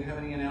Warden, do you have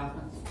any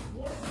announcements?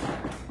 Yes,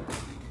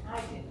 I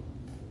do.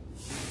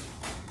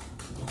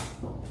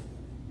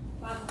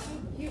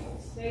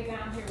 stay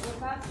down here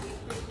with us. We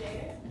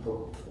appreciate it.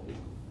 Because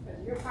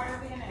you're part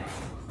of the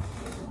announcement.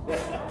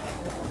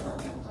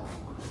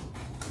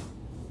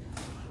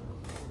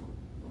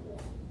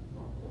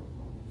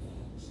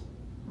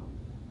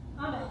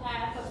 On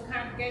behalf of the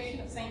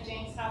congregation of St.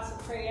 James House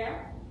of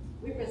Prayer,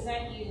 we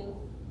present you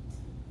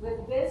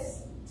with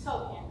this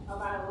token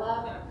of our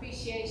love and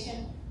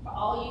appreciation for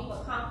all you've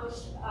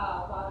accomplished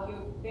while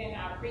you've been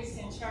our priest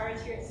in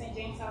charge here at St.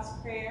 James House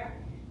of Prayer.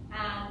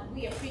 And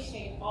we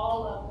appreciate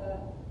all of the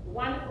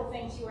wonderful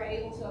things you were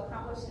able to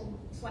accomplish in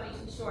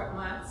 22 short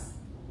months.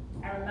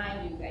 I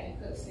remind you that you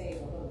could have stayed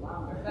a little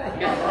longer, but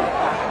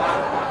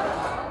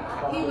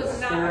he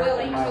was not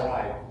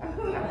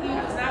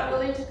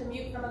willing to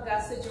commute from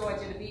Augusta,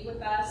 Georgia to be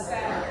with us.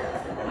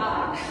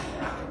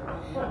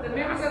 The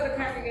members of the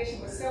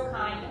congregation were so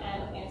kind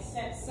and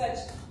sent such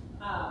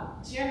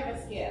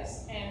generous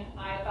gifts, and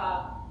I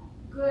thought,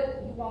 good,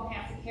 you won't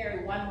have to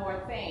carry one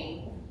more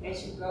thing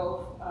as you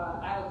go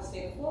out of the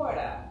state of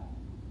Florida.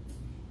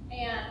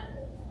 And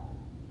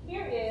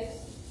here is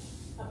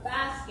a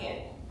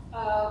basket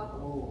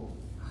of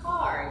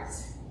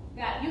cards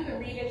that you can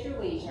read at your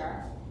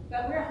leisure,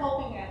 but we're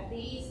hoping that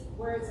these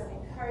words of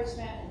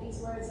encouragement and these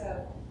words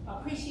of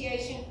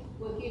appreciation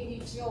will give you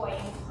joy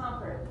and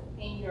comfort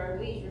in your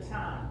leisure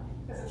time,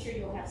 because I'm sure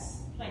you'll have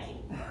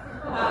plenty.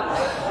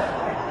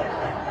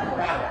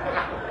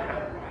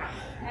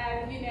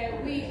 And you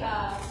know,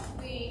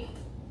 we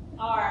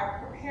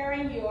are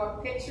preparing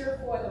your picture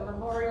for the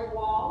memorial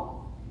wall.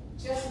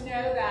 Just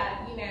know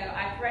that, you know,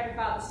 I threatened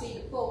Father Steve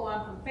to pull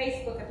one from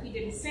Facebook if he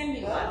didn't send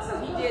me one, so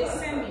he did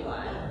send me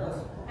one.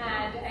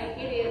 And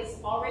it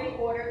is already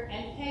ordered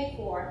and paid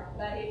for,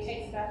 but it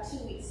takes about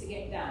 2 weeks to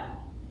get done,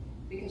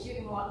 because you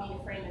didn't want me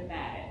to frame and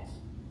mat it.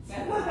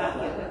 That would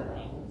not be a good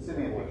thing. Send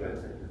me a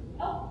picture.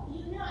 Oh,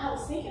 you know, I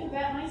was thinking of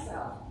that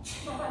myself.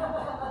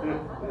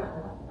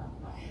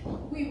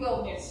 We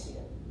will miss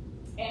you.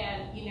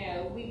 And, you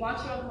know, we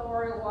want you on the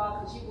memorial wall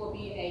because you will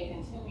be a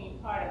continuing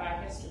part of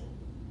our history.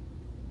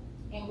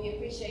 And we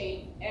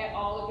appreciate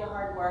all of your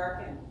hard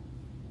work and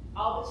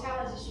all the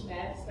challenges you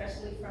met,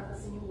 especially from the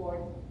senior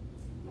warden.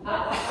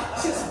 I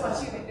just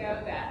want you to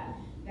know that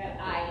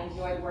I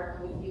enjoyed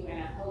working with you,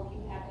 and I hope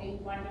you have a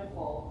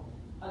wonderful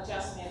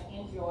adjustment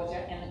in Georgia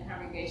and the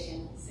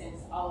congregation,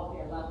 since all of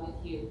their love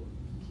with you.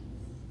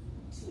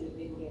 Two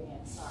didn't get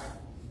in, sorry.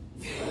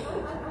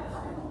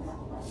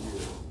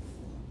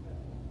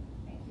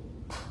 Thank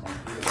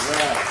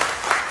you.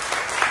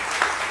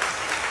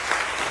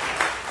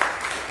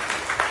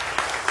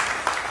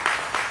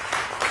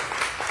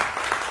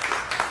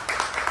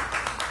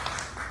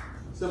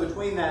 So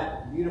between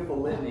that beautiful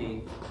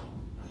litany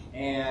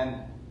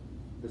and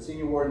the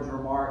senior warden's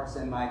remarks,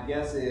 and my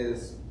guess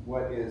is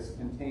what is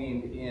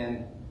contained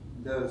in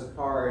those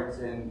cards,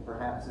 and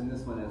perhaps in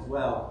this one as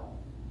well,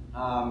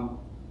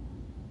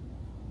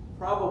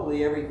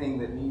 probably everything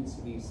that needs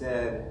to be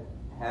said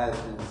has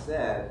been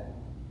said.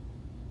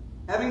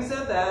 Having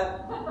said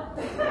that,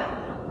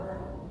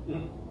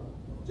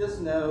 just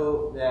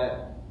know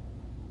that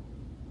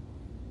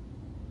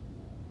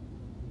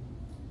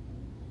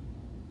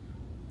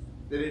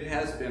it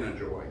has been a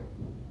joy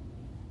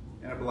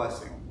and a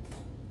blessing.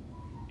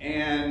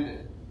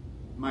 And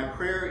my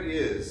prayer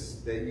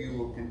is that you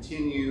will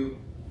continue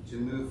to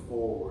move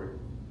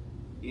forward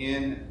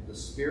in the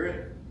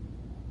Spirit,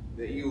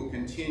 that you will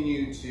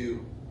continue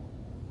to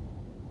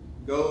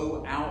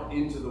go out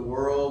into the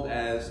world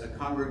as a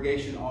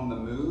congregation on the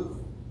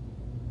move,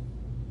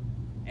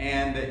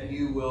 and that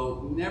you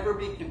will never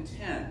be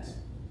content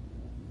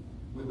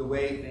with the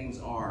way things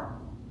are.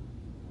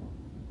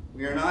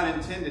 We are not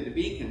intended to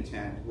be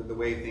content with the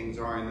way things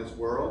are in this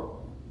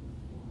world.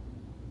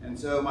 And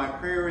so my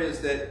prayer is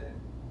that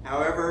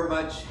however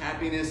much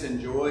happiness and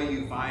joy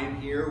you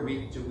find here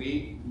week to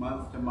week,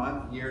 month to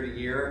month, year to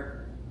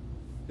year,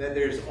 that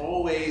there's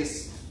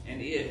always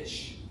an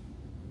itch,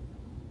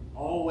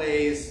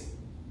 always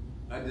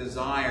a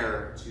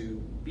desire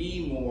to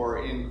be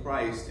more in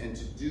Christ and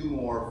to do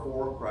more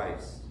for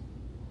Christ.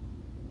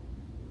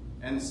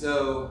 And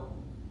so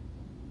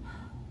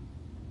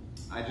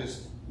I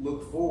just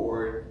look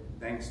forward,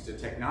 thanks to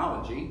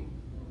technology,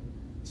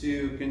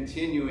 to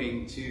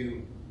continuing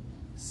to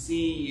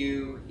see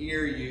you,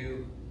 hear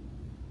you,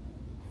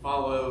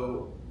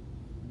 follow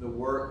the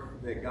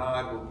work that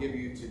God will give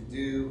you to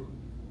do,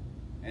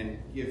 and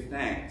give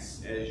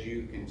thanks as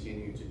you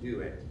continue to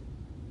do it.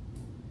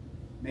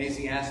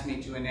 Maisie asked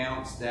me to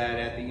announce that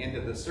at the end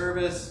of the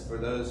service, for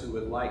those who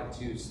would like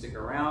to stick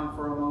around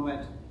for a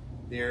moment,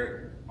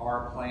 there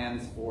are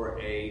plans for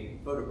a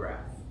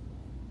photograph.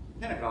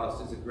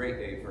 Pentecost is a great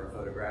day for a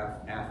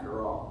photograph,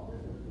 after all.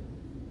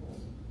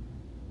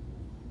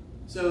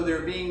 So there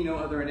being no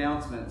other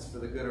announcements for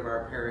the good of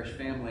our parish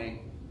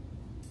family,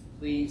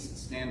 please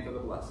stand for the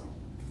blessing.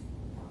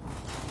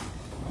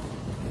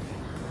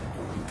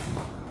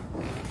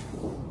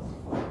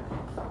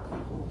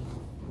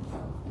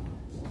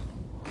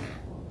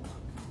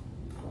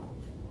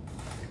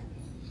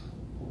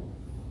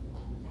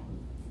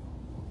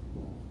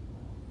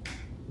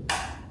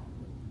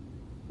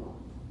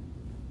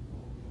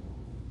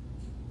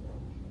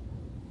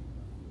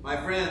 My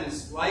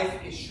friends,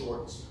 life is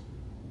short,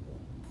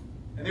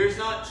 and there's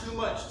not too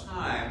much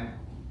time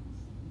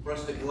for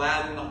us to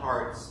gladden the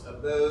hearts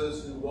of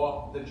those who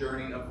walk the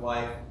journey of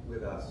life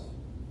with us.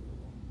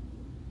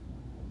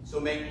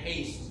 So make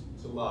haste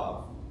to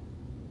love.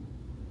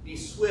 Be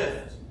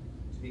swift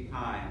to be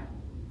kind.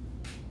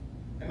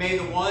 And may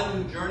the one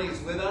who journeys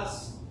with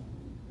us,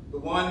 the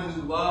one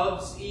who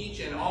loves each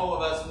and all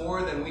of us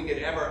more than we could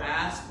ever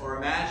ask or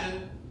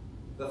imagine,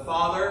 the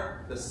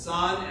Father, the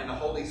Son, and the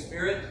Holy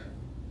Spirit,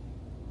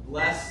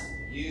 bless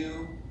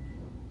you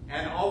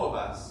and all of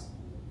us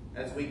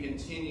as we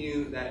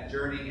continue that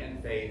journey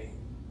in faith,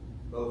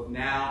 both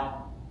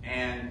now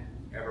and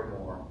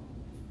evermore.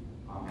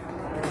 Amen.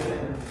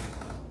 Amen.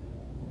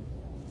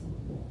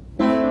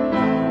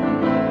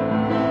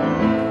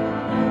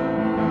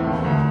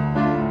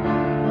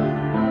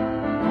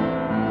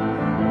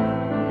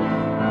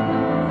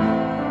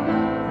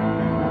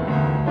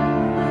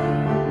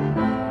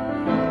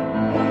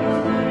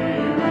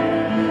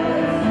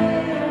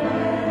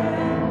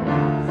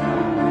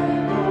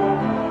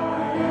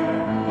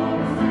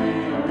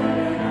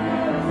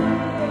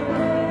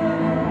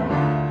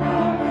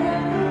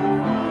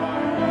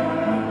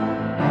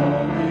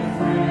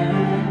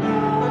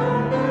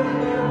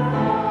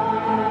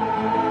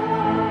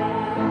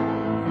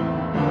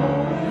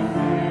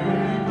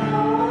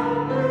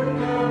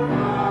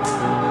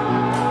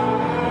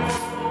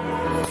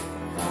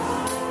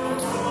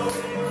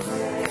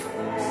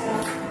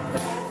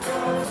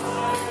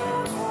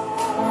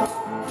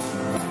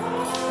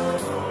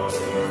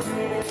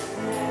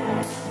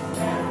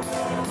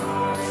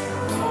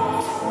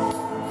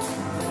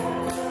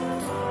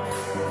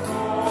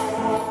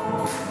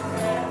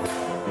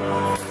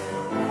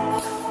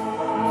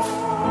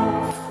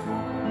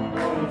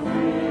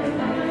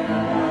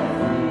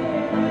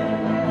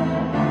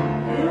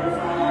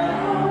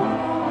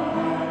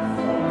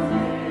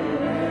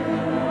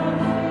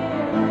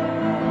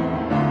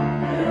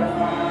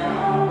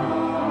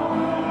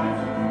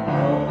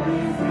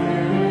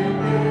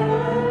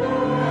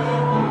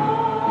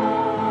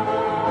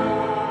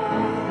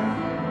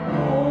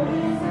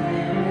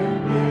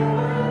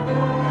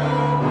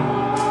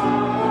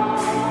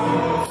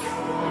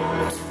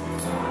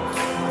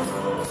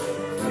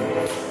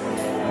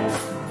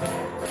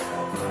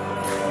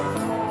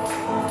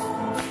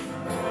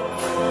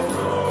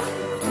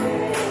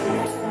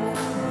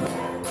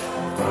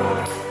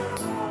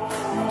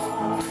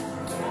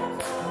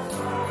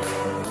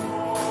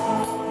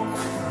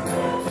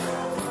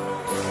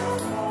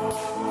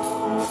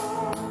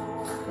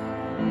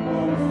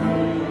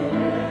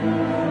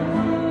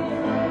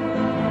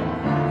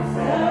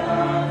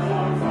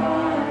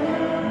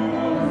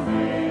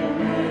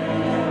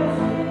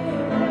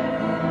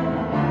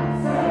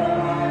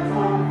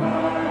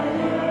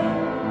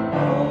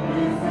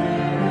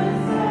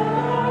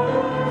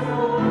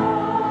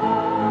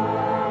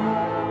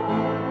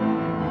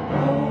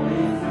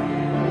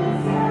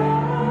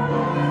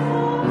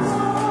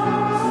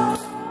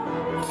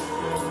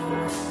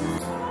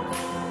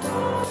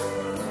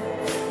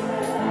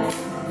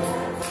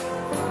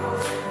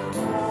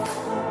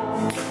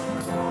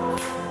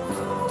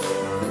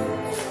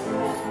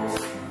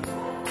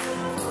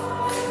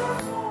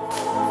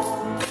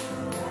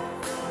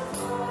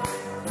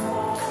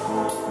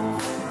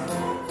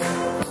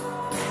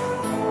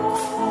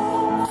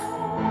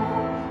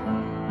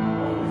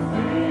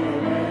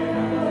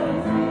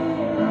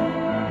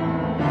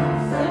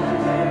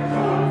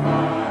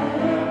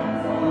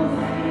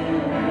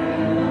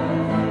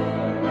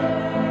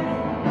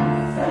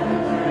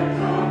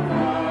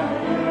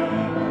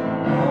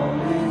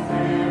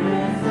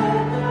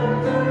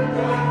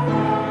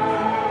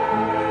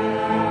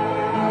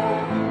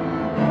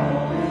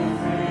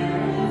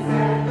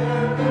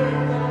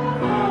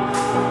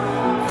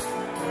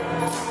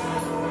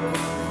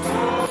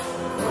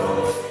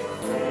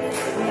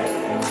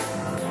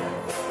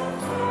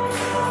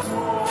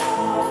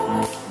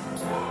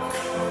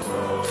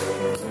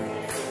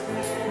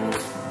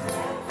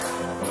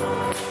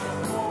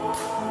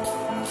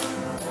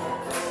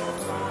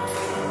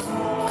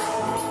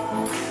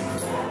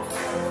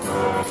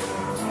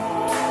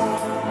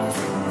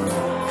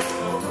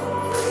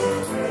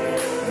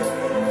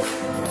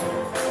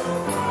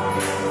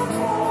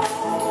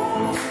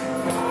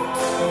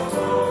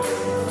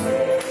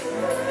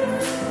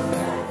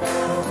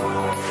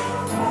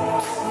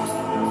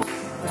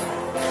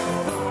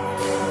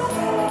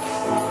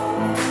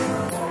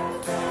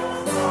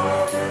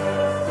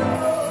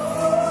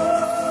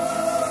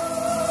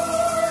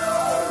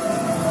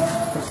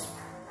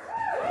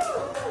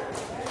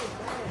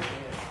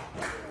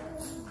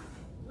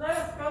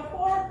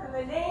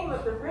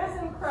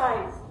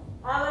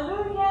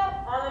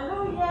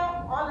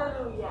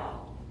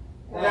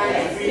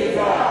 Thanks be